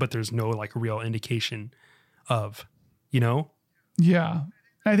become, but there's no like real indication of, you know? Yeah.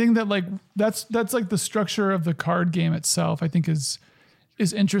 I think that like that's like the structure of the card game itself, I think is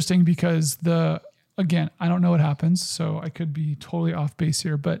interesting because again, I don't know what happens, so I could be totally off base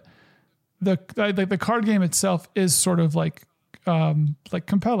here, but the card game itself is sort of like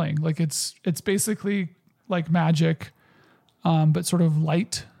compelling. Like it's basically like Magic, but sort of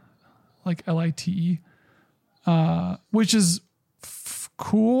light, like LITE, which is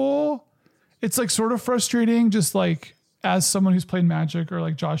cool. It's like sort of frustrating, just like as someone who's played Magic, or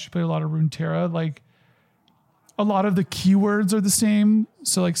like Josh, who played a lot of Runeterra, like a lot of the keywords are the same.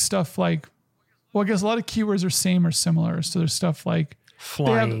 So like stuff like, well, I guess a lot of keywords are same or similar. So there's stuff like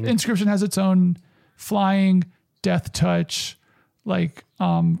flying. Inscription has its own flying, death touch, like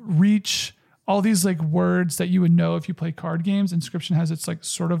reach, all these like words that you would know if you play card games. Inscription has its like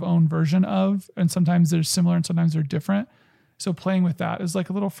sort of own version of, and sometimes they're similar and sometimes they're different. So playing with that is like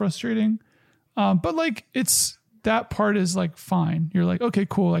a little frustrating. But like that part is like fine. You're like, okay,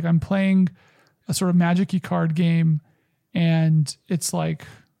 cool. Like I'm playing a sort of Magic-y card game and it's like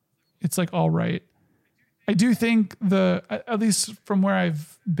all right. I do think at least from where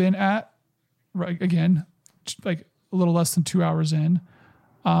I've been at, right, again, like a little less than 2 hours in,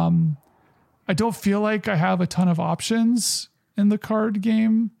 I don't feel like I have a ton of options in the card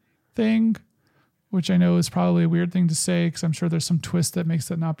game thing, which I know is probably a weird thing to say because I'm sure there's some twist that makes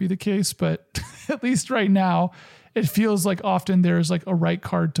that not be the case. But at least right now, it feels like often there's like a right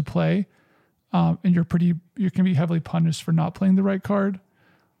card to play, and you can be heavily punished for not playing the right card.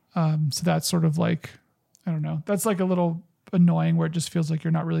 So that's sort of like, I don't know. That's like a little annoying where it just feels like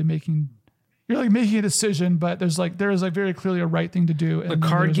you're making a decision, but there is like very clearly a right thing to do. And the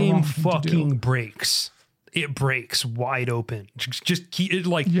card game fucking breaks. It breaks wide open. Just keep it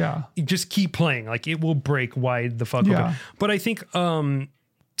like, just keep playing. Like it will break wide the fuck open. But I think, to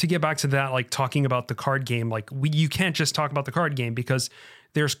get back to that, like talking about the card game, like you can't just talk about the card game because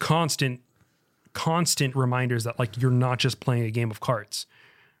there's constant reminders that like, you're not just playing a game of cards,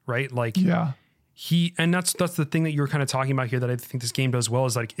 right? Like, and that's the thing that you're kind of talking about here that I think this game does well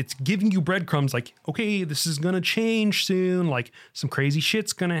is like, it's giving you breadcrumbs like, okay, this is going to change soon. Like some crazy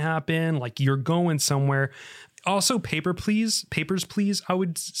shit's going to happen. Like you're going somewhere. Also, Papers, Please, I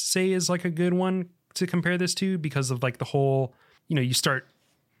would say is like a good one to compare this to because of like the whole,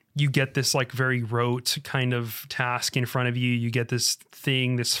 you get this like very rote kind of task in front of you. You get this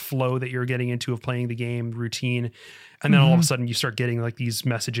thing, this flow that you're getting into of playing the game routine. And then all of a sudden you start getting like these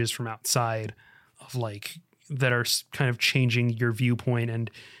messages from outside of like that are kind of changing your viewpoint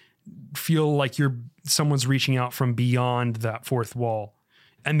and feel like someone's reaching out from beyond that fourth wall.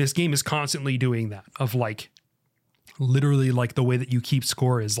 And this game is constantly doing that of like, literally like the way that you keep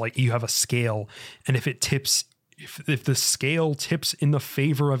score is like you have a scale. And if it tips, if the scale tips in the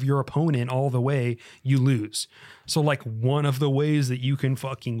favor of your opponent all the way, you lose. So like one of the ways that you can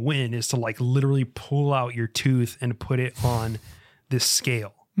fucking win is to like literally pull out your tooth and put it on this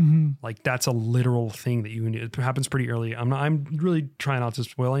scale. Like that's a literal thing that you can do. It happens pretty early. I'm really trying not to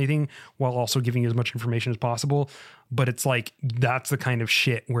spoil anything while also giving you as much information as possible. But it's like, that's the kind of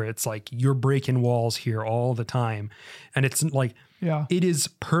shit where it's like, you're breaking walls here all the time. And it's like, it is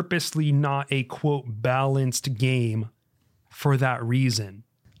purposely not a quote balanced game for that reason.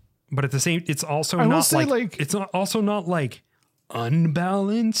 But at the same, it's also it's also not like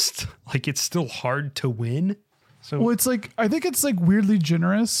unbalanced. Like it's still hard to win. So well, it's like, I think it's like weirdly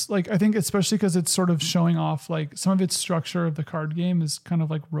generous. Like, I think especially because it's sort of showing off like some of its structure of the card game is kind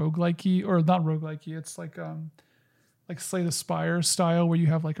of like roguelike-y, or not roguelike-y. It's like Slay the Spire style where you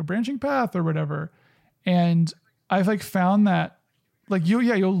have like a branching path or whatever. And I've like found that like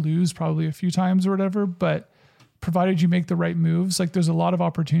you'll lose probably a few times or whatever, but provided you make the right moves, like there's a lot of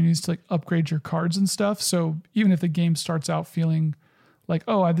opportunities to like upgrade your cards and stuff. So even if the game starts out feeling like,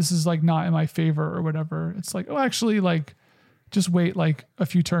 oh, this is like not in my favor or whatever, it's like, oh, actually like just wait like a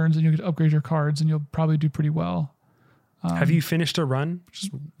few turns and you can upgrade your cards and you'll probably do pretty well. Have you finished a run?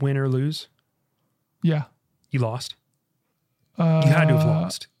 Just win or lose? Yeah. You lost? You had to have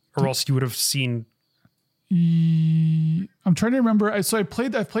lost, or else you would have seen. I'm trying to remember. I've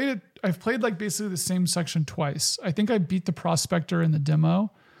played like basically the same section twice. I think I beat the Prospector in the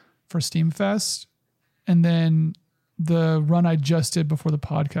demo for Steam Fest, and then the run I just did before the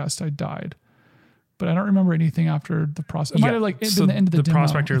podcast, I died. But I don't remember anything after the Prospector. It might have like been the end of the demo. The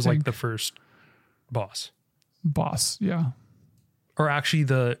Prospector is like the first boss. Yeah. Or actually,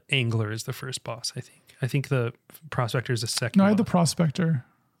 the Angler is the first boss, I think. I think the Prospector is the second. No, I had the Prospector.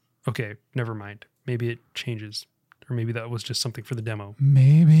 Okay, never mind. Maybe it changes. Or maybe that was just something for the demo.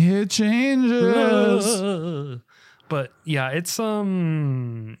 Maybe it changes. But yeah, it's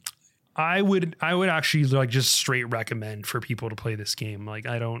I would actually like just straight recommend for people to play this game. Like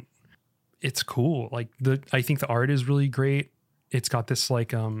it's cool. Like I think the art is really great. It's got this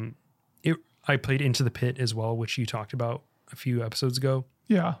like I played Into the Pit as well, which you talked about a few episodes ago.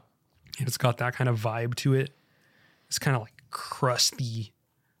 Yeah. And it's got that kind of vibe to it. It's kind of like crusty,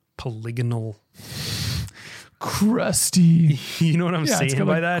 polygonal. Crusty. You know what I'm saying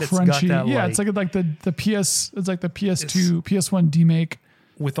by like that? Crunchy. It's got that it's like the PS, it's like the PS2, PS1 demake.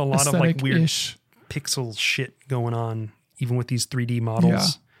 With a lot of like weird pixel shit going on, even with these 3D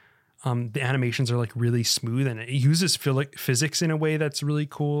models. Yeah. The animations are like really smooth and it uses physics in a way that's really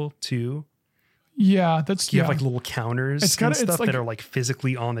cool too. Yeah, you have like little counters and stuff that are like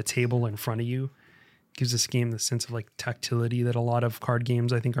physically on the table in front of you. Gives this game the sense of like tactility that a lot of card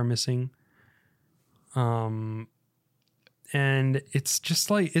games I think are missing. And it's just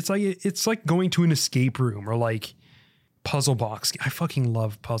like it's like going to an escape room or like puzzle box. I fucking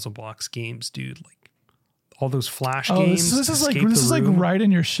love puzzle box games, dude. Like all those Flash games. This is like right in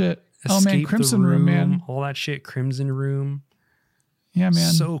your shit. Escape, man, Crimson Room, man. All that shit, Crimson Room. Yeah,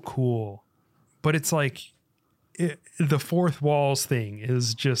 man. So cool. But it's like the fourth walls thing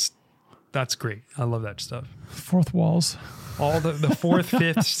is just, that's great. I love that stuff. Fourth walls. All the fourth,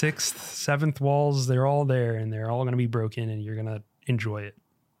 fifth, sixth, seventh walls, they're all there and they're all going to be broken and you're going to enjoy it.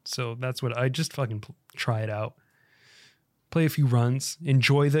 So that's what I just fucking try it out. Play a few runs,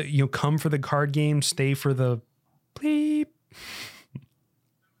 enjoy come for the card game, stay for the bleep.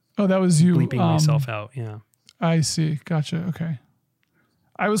 Oh, that was you. Bleeping myself out. Yeah. I see. Gotcha. Okay.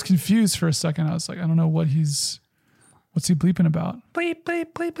 I was confused for a second. I was like, I don't know what's he bleeping about? Bleep,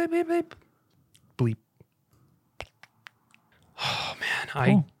 bleep, bleep, bleep, bleep, bleep. Bleep. Oh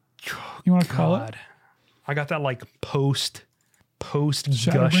man. Cool. You want to call it? I got that like post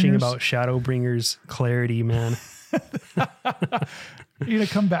gushing about Shadowbringers clarity, man. You gonna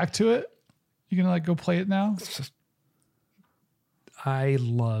come back to it? You gonna like go play it now? I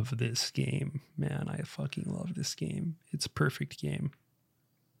love this game, man. I fucking love this game. It's a perfect game.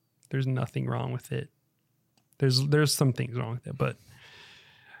 There's nothing wrong with it. There's some things wrong with it, but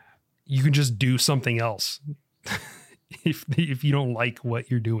you can just do something else if you don't like what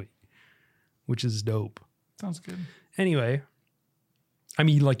you're doing, which is dope. Sounds good. Anyway, I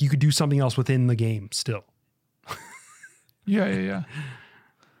mean, like you could do something else within the game still. Yeah.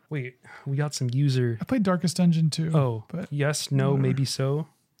 Wait, we got some user. I played Darkest Dungeon too. Oh, but yes, no, whatever. maybe so.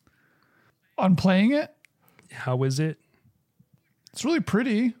 On playing it, How is it? it's really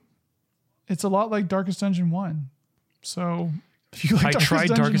pretty. It's a lot like Darkest Dungeon 1. So if you like I tried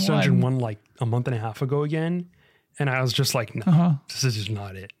Darkest Dungeon 1 1 like a month and a half ago again, and I was just like, no, Uh-huh. this is just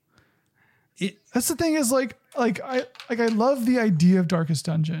not it. That's the thing is like I love the idea of Darkest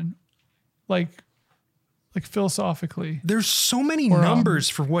Dungeon. Like philosophically. There's so many numbers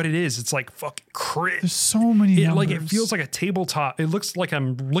for what it is. It's like fucking crit. There's so many numbers. Like it feels like a tabletop. It looks like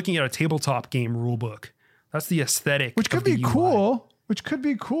I'm looking at a tabletop game rule book. That's the aesthetic. Which could of the be UI. cool. Which could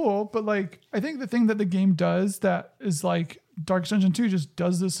be cool, but like I think the thing that the game does that is like Darkest Dungeon 2 just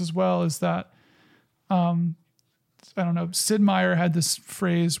does this as well is that I don't know, Sid Meier had this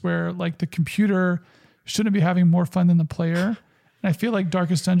phrase where like the computer shouldn't be having more fun than the player. And I feel like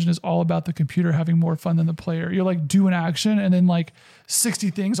Darkest Dungeon is all about the computer having more fun than the player. You're like do an action and then like 60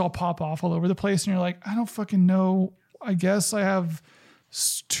 things all pop off all over the place. And you're like, I don't fucking know. I guess I have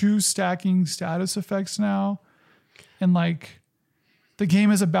 2 stacking status effects now. And like the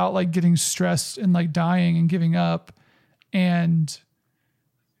game is about like getting stressed and like dying and giving up. And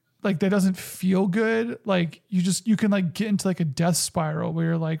like that doesn't feel good. Like you can like get into like a death spiral where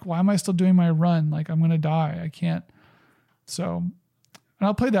you're like, why am I still doing my run? Like I'm going to die. I can't. So, and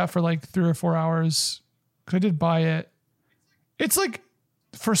I'll play that for like 3 or 4 hours. Cause I did buy it. It's like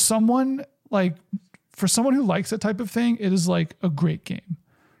for someone who likes that type of thing, it is like a great game.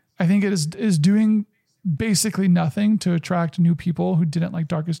 I think it is doing basically nothing to attract new people who didn't like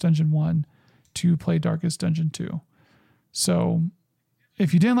Darkest Dungeon 1 to play Darkest Dungeon 2. So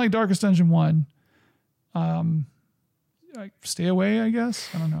if you didn't like Darkest Dungeon 1, stay away, I guess.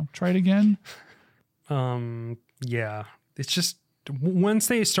 I don't know. Try it again. Yeah. It's just once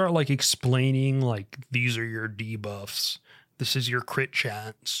they start like explaining like these are your debuffs, this is your crit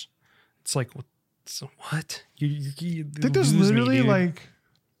chance. It's like what? You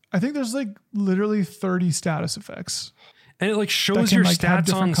I think there's literally 30 status effects. And it like shows that can, your like, have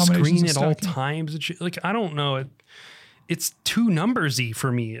stats on different combinations screen of at all stacking. times. Like I don't know. It's too numbersy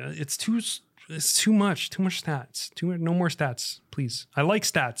for me. It's too much stats. No more stats, please. I like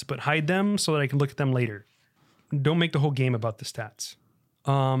stats, but hide them so that I can look at them later. Don't make the whole game about the stats.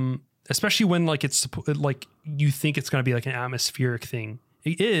 Especially when like it's like you think it's going to be like an atmospheric thing.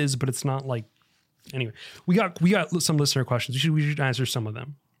 It is, but it's not like. Anyway, we got some listener questions. We should answer some of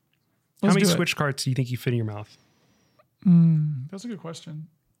them. Let's How many do it. Switch carts do you think you fit in your mouth? That's a good question.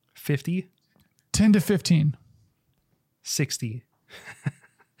 50? 10 to 15. 60?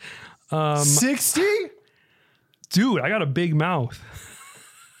 60? Dude, I got a big mouth.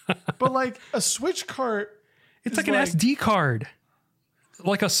 But like a Switch cart. It's is like an SD card.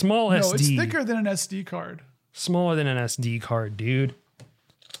 Like a small SD. No, it's thicker than an SD card. Smaller than an SD card, dude.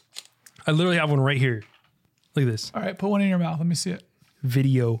 I literally have one right here. Look at this. All right, put one in your mouth. Let me see it.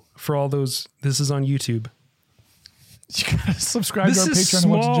 Video for all those. This is on YouTube. You gotta subscribe This to our is Patreon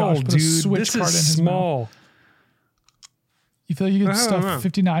small, and watch Josh put a dude. Switch This card in is his mouth. small. You feel like you could I don't stuff know.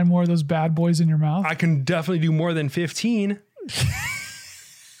 59 more of those bad boys in your mouth? I can definitely do more than 15.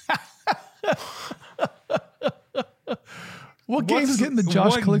 What game is getting the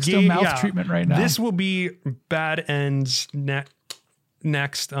Josh Calixto mouth treatment right now? This will be Bad End's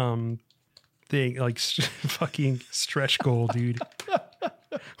next thing, like fucking stretch goal, dude.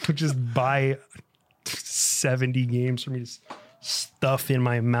 We'll just buy 70 games for me to stuff in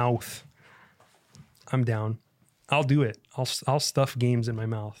my mouth. I'm down. I'll do it. I'll stuff games in my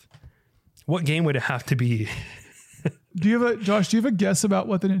mouth. What game would it have to be? Do you have a guess about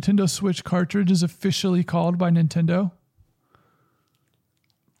what the Nintendo Switch cartridge is officially called by Nintendo?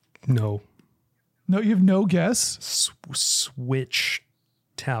 No. No, you have no guess? Switch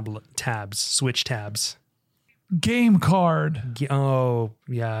tabs. Switch tabs. Game card. Oh,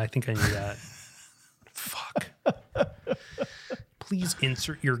 yeah, I think I knew that. Fuck. Please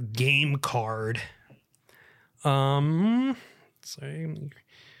insert your game card. Sorry.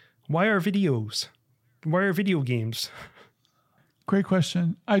 Why are video games? Great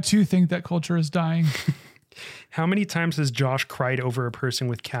question. I too think that culture is dying. How many times has Josh cried over a person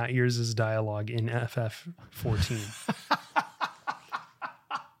with cat ears as dialogue in FF14?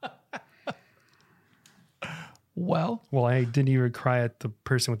 Well, I didn't even cry at the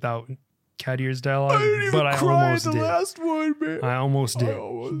person without cat ears dialogue, but I cry almost at the did. last one, man. I almost did.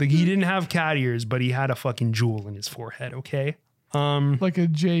 almost He didn't have cat ears, but he had a fucking jewel in his forehead, okay? Like a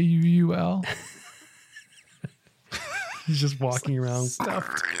JUUL. He's just walking around.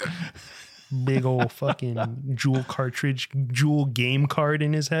 Stuffed. big old fucking jewel game card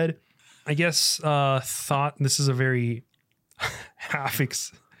in his head. I guess thought this is a very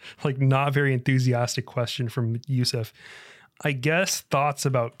not very enthusiastic question from Yusuf. I guess thoughts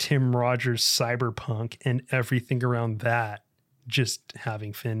about Tim Rogers' Cyberpunk and everything around that, just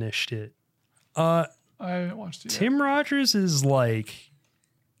having finished it. I haven't watched it yet. Tim Rogers is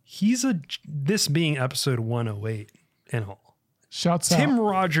this being episode 108 and all. Shouts Tim out.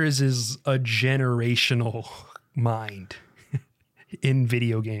 Rogers is a generational mind in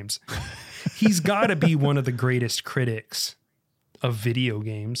video games. He's got to be one of the greatest critics of video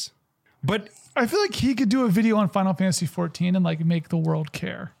games. But I feel like he could do a video on Final Fantasy 14 and like make the world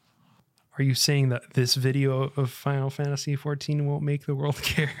care. are you saying that this video of Final Fantasy 14 won't make the world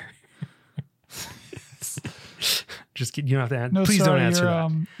care? Just kidding. You don't have to answer. No, Please sorry, don't answer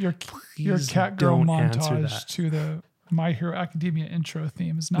your Please cat girl don't answer montage that. to the My Hero Academia intro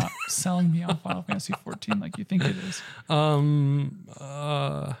theme is not selling me on Final Fantasy 14 like you think it is. At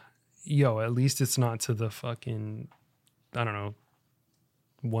least it's not to the fucking, I don't know,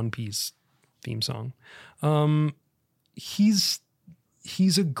 One Piece theme song. He's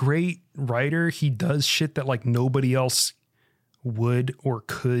a great writer. He does shit that like nobody else would or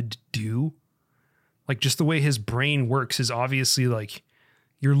could do. Like just the way his brain works is obviously like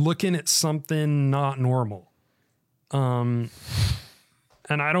you're looking at something not normal. And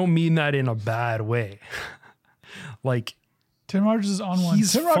I don't mean that in a bad way. Like Tim Rogers is on one.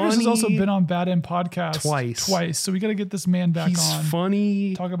 He's Tim Rogers has also funny been on Bad End Podcast twice. So we got to get this man back he's on.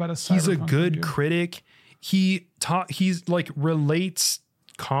 funny. Talk about He's a Cyberpunk good review. critic. He's like relates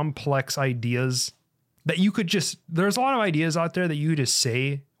complex ideas that you could just, there's a lot of ideas out there that you just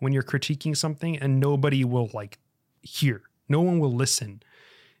say when you're critiquing something and nobody will like hear. No one will listen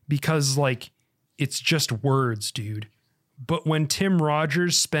because like it's just words, dude. But when Tim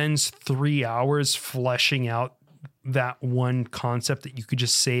Rogers spends 3 hours fleshing out that one concept that you could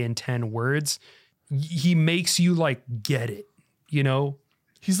just say in 10 words, he makes you like get it, you know?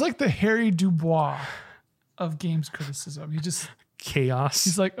 He's like the Harry Dubois of games criticism. Chaos.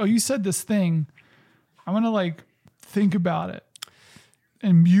 He's like, oh, you said this thing. I'm going to like think about it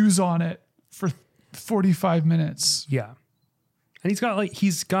and muse on it for 45 minutes. Yeah. And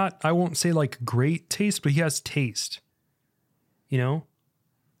he's got, I won't say like great taste, but he has taste, you know,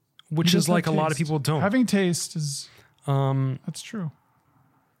 which He is does like have a lot of taste. people don't. Having taste is, that's true.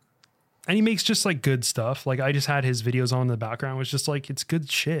 And he makes just like good stuff. Like I just had his videos on in the background. It was just like, it's good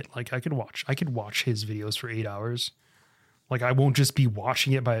shit. Like I could watch his videos for 8 hours. Like I won't just be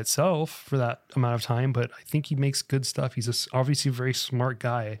watching it by itself for that amount of time, but I think he makes good stuff. He's obviously a very smart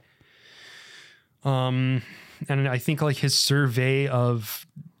guy. And I think like his survey of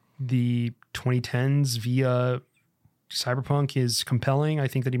the 2010s via Cyberpunk is compelling. I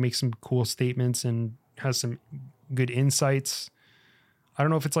think that he makes some cool statements and has some good insights. I don't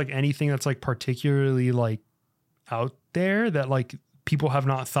know if it's like anything that's like particularly like out there that like people have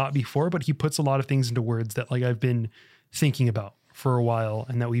not thought before, but he puts a lot of things into words that like I've been thinking about for a while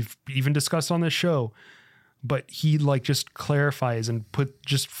and that we've even discussed on this show. But he like just clarifies and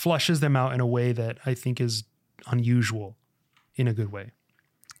just fleshes them out in a way that I think is unusual in a good way.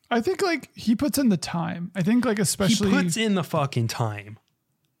 I think like he puts in the time. I think like especially He puts in the fucking time.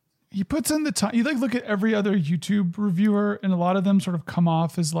 he puts in the time. You like look at every other YouTube reviewer and a lot of them sort of come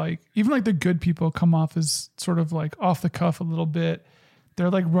off as like, even like the good people come off as sort of like off the cuff a little bit. They're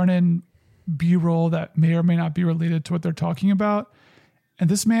like running B-roll that may or may not be related to what they're talking about. And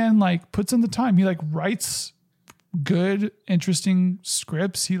this man like puts in the time. He like writes good, interesting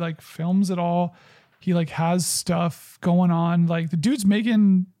scripts. He like films it all. He like has stuff going on. Like the dude's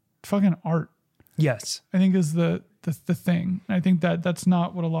making fucking art. Yes. I think is the thing. And I think that that's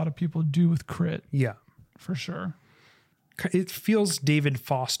not what a lot of people do with crit Yeah. for sure. It feels David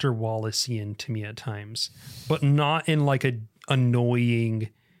Foster Wallacean to me at times, but not in like a annoying,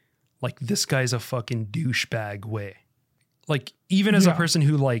 like this guy's a fucking douchebag way. Like even as a Yeah. person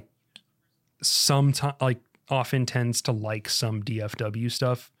who like sometimes like often tends to like some DFW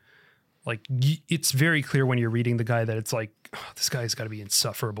stuff, like it's very clear when you're reading the guy that it's like, oh, this guy's got to be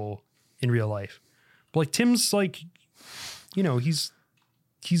insufferable in real life. But like Tim's like, you know, he's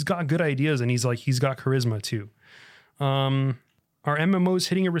got good ideas and he's got charisma too. Are MMOs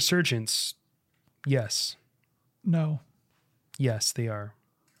hitting a resurgence? Yes. No. Yes, they are.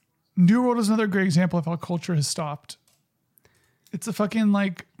 New World is another great example of how culture has stopped. It's a fucking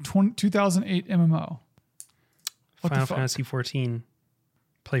like 2008 MMO. What the Final fuck? Fantasy 14.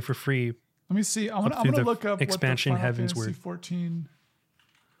 Play for free. Let me see. I'm Up gonna through the look up expansion what the Final Heaven's Fantasy Word. 14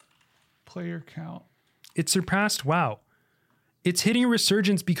 player count. It surpassed WoW. It's hitting a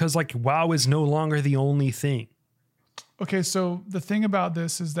resurgence because like WoW is no longer the only thing. Okay, so the thing about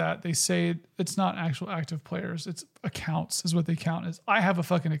this is that they say it's not actual active players, it's accounts is what they count as. I have a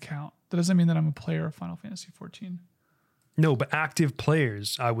fucking account. That doesn't mean that I'm a player of Final Fantasy 14. No, but active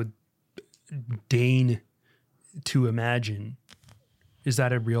players, I would deign to imagine. Is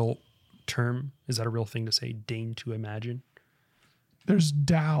that a real term? Is that a real thing to say? Deign to imagine? There's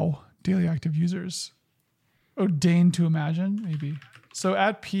DAO, daily active users. Oh, deign to imagine, maybe. So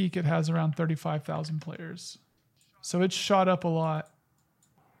at peak, it has around 35,000 players. So it's shot up a lot.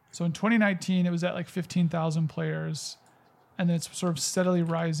 So in 2019, it was at like 15,000 players. And then it's sort of steadily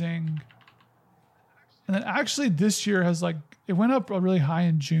rising. And then actually this year has like, it went up really high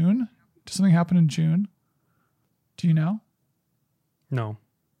in June. Did something happen in June? Do you know? No.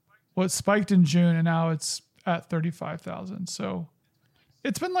 Well, it spiked in June and now it's at 35,000. So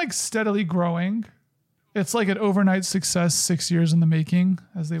it's been like steadily growing. It's like an overnight success, 6 years in the making,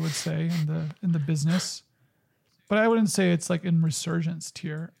 as they would say in the business. But I wouldn't say it's like in resurgence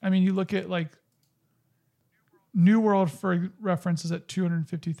tier. I mean, you look at like New World, for reference, is at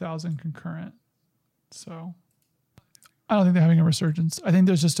 250,000 concurrent. So I don't think they're having a resurgence. I think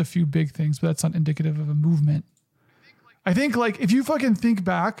there's just a few big things, but that's not indicative of a movement. I think like if you fucking think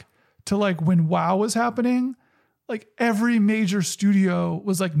back to like when WoW was happening, like every major studio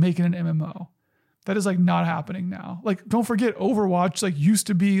was like making an MMO. That is like not happening now. Like don't forget Overwatch like used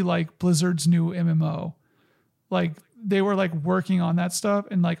to be like Blizzard's new MMO. Like they were like working on that stuff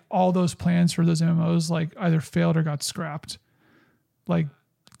and like all those plans for those MMOs like either failed or got scrapped. Like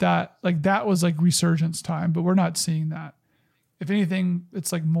that was like resurgence time, but we're not seeing that. If anything,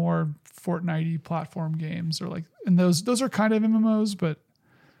 it's like more Fortnite-y platform games or like, and those are kind of MMOs, but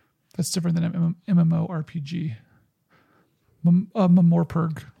that's different than an MMO RPG.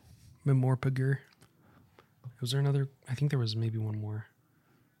 Memorpurg. Memorpurger. Was there another? I think there was maybe one more.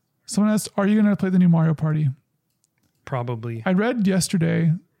 Someone asked, are you going to play the new Mario Party? Probably. I read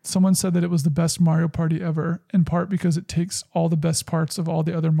yesterday, someone said that it was the best Mario Party ever, in part because it takes all the best parts of all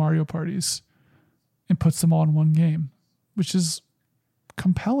the other Mario parties and puts them all in one game, which is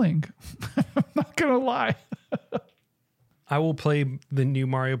compelling. I'm not going to lie. I will play the new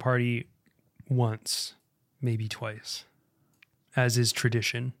Mario Party once, maybe twice, as is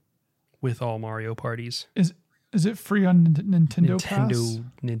tradition with all Mario parties. Is it free on Nintendo Pass?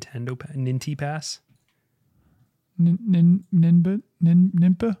 Nintendo Ninty Pass? Ninba?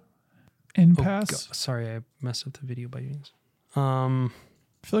 Pass? Oh, sorry, I messed up the video by doing this. I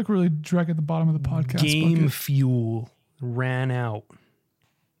feel like we're really dragging the bottom of the podcast. Game bucket. Fuel ran out.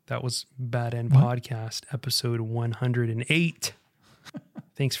 That was Bad End Podcast, episode 108.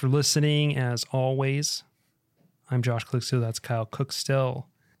 Thanks for listening, as always. I'm Josh Clickstill. That's Kyle Cookstill.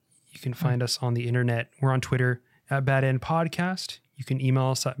 You can find us on the internet. We're on Twitter at Bad End Podcast. You can email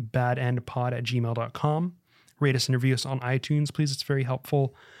us at badendpod@gmail.com. Rate us and review us on iTunes, please. It's very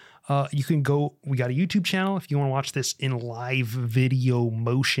helpful. You can go, we got a YouTube channel if you want to watch this in live video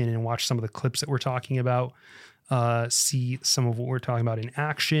motion and watch some of the clips that we're talking about. See some of what we're talking about in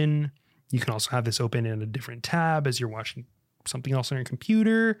action. You can also have this open in a different tab as you're watching something else on your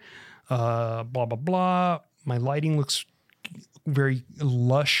computer. Blah, blah, blah. My lighting looks very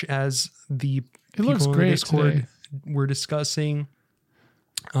lush as the people looks in great the Discord today. were discussing.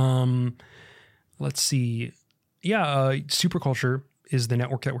 Let's see. Yeah, Superculture is the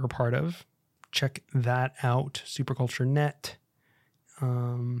network that we're a part of. Check that out, Superculture Net.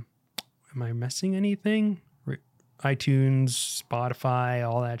 Am I missing anything? iTunes, Spotify,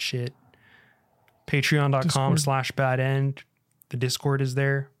 all that shit. Patreon.com/badend. The Discord is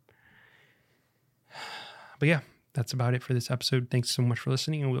there. But yeah, that's about it for this episode. Thanks so much for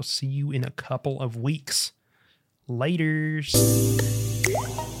listening, and we'll see you in a couple of weeks. Laters.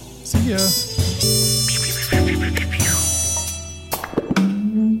 See ya.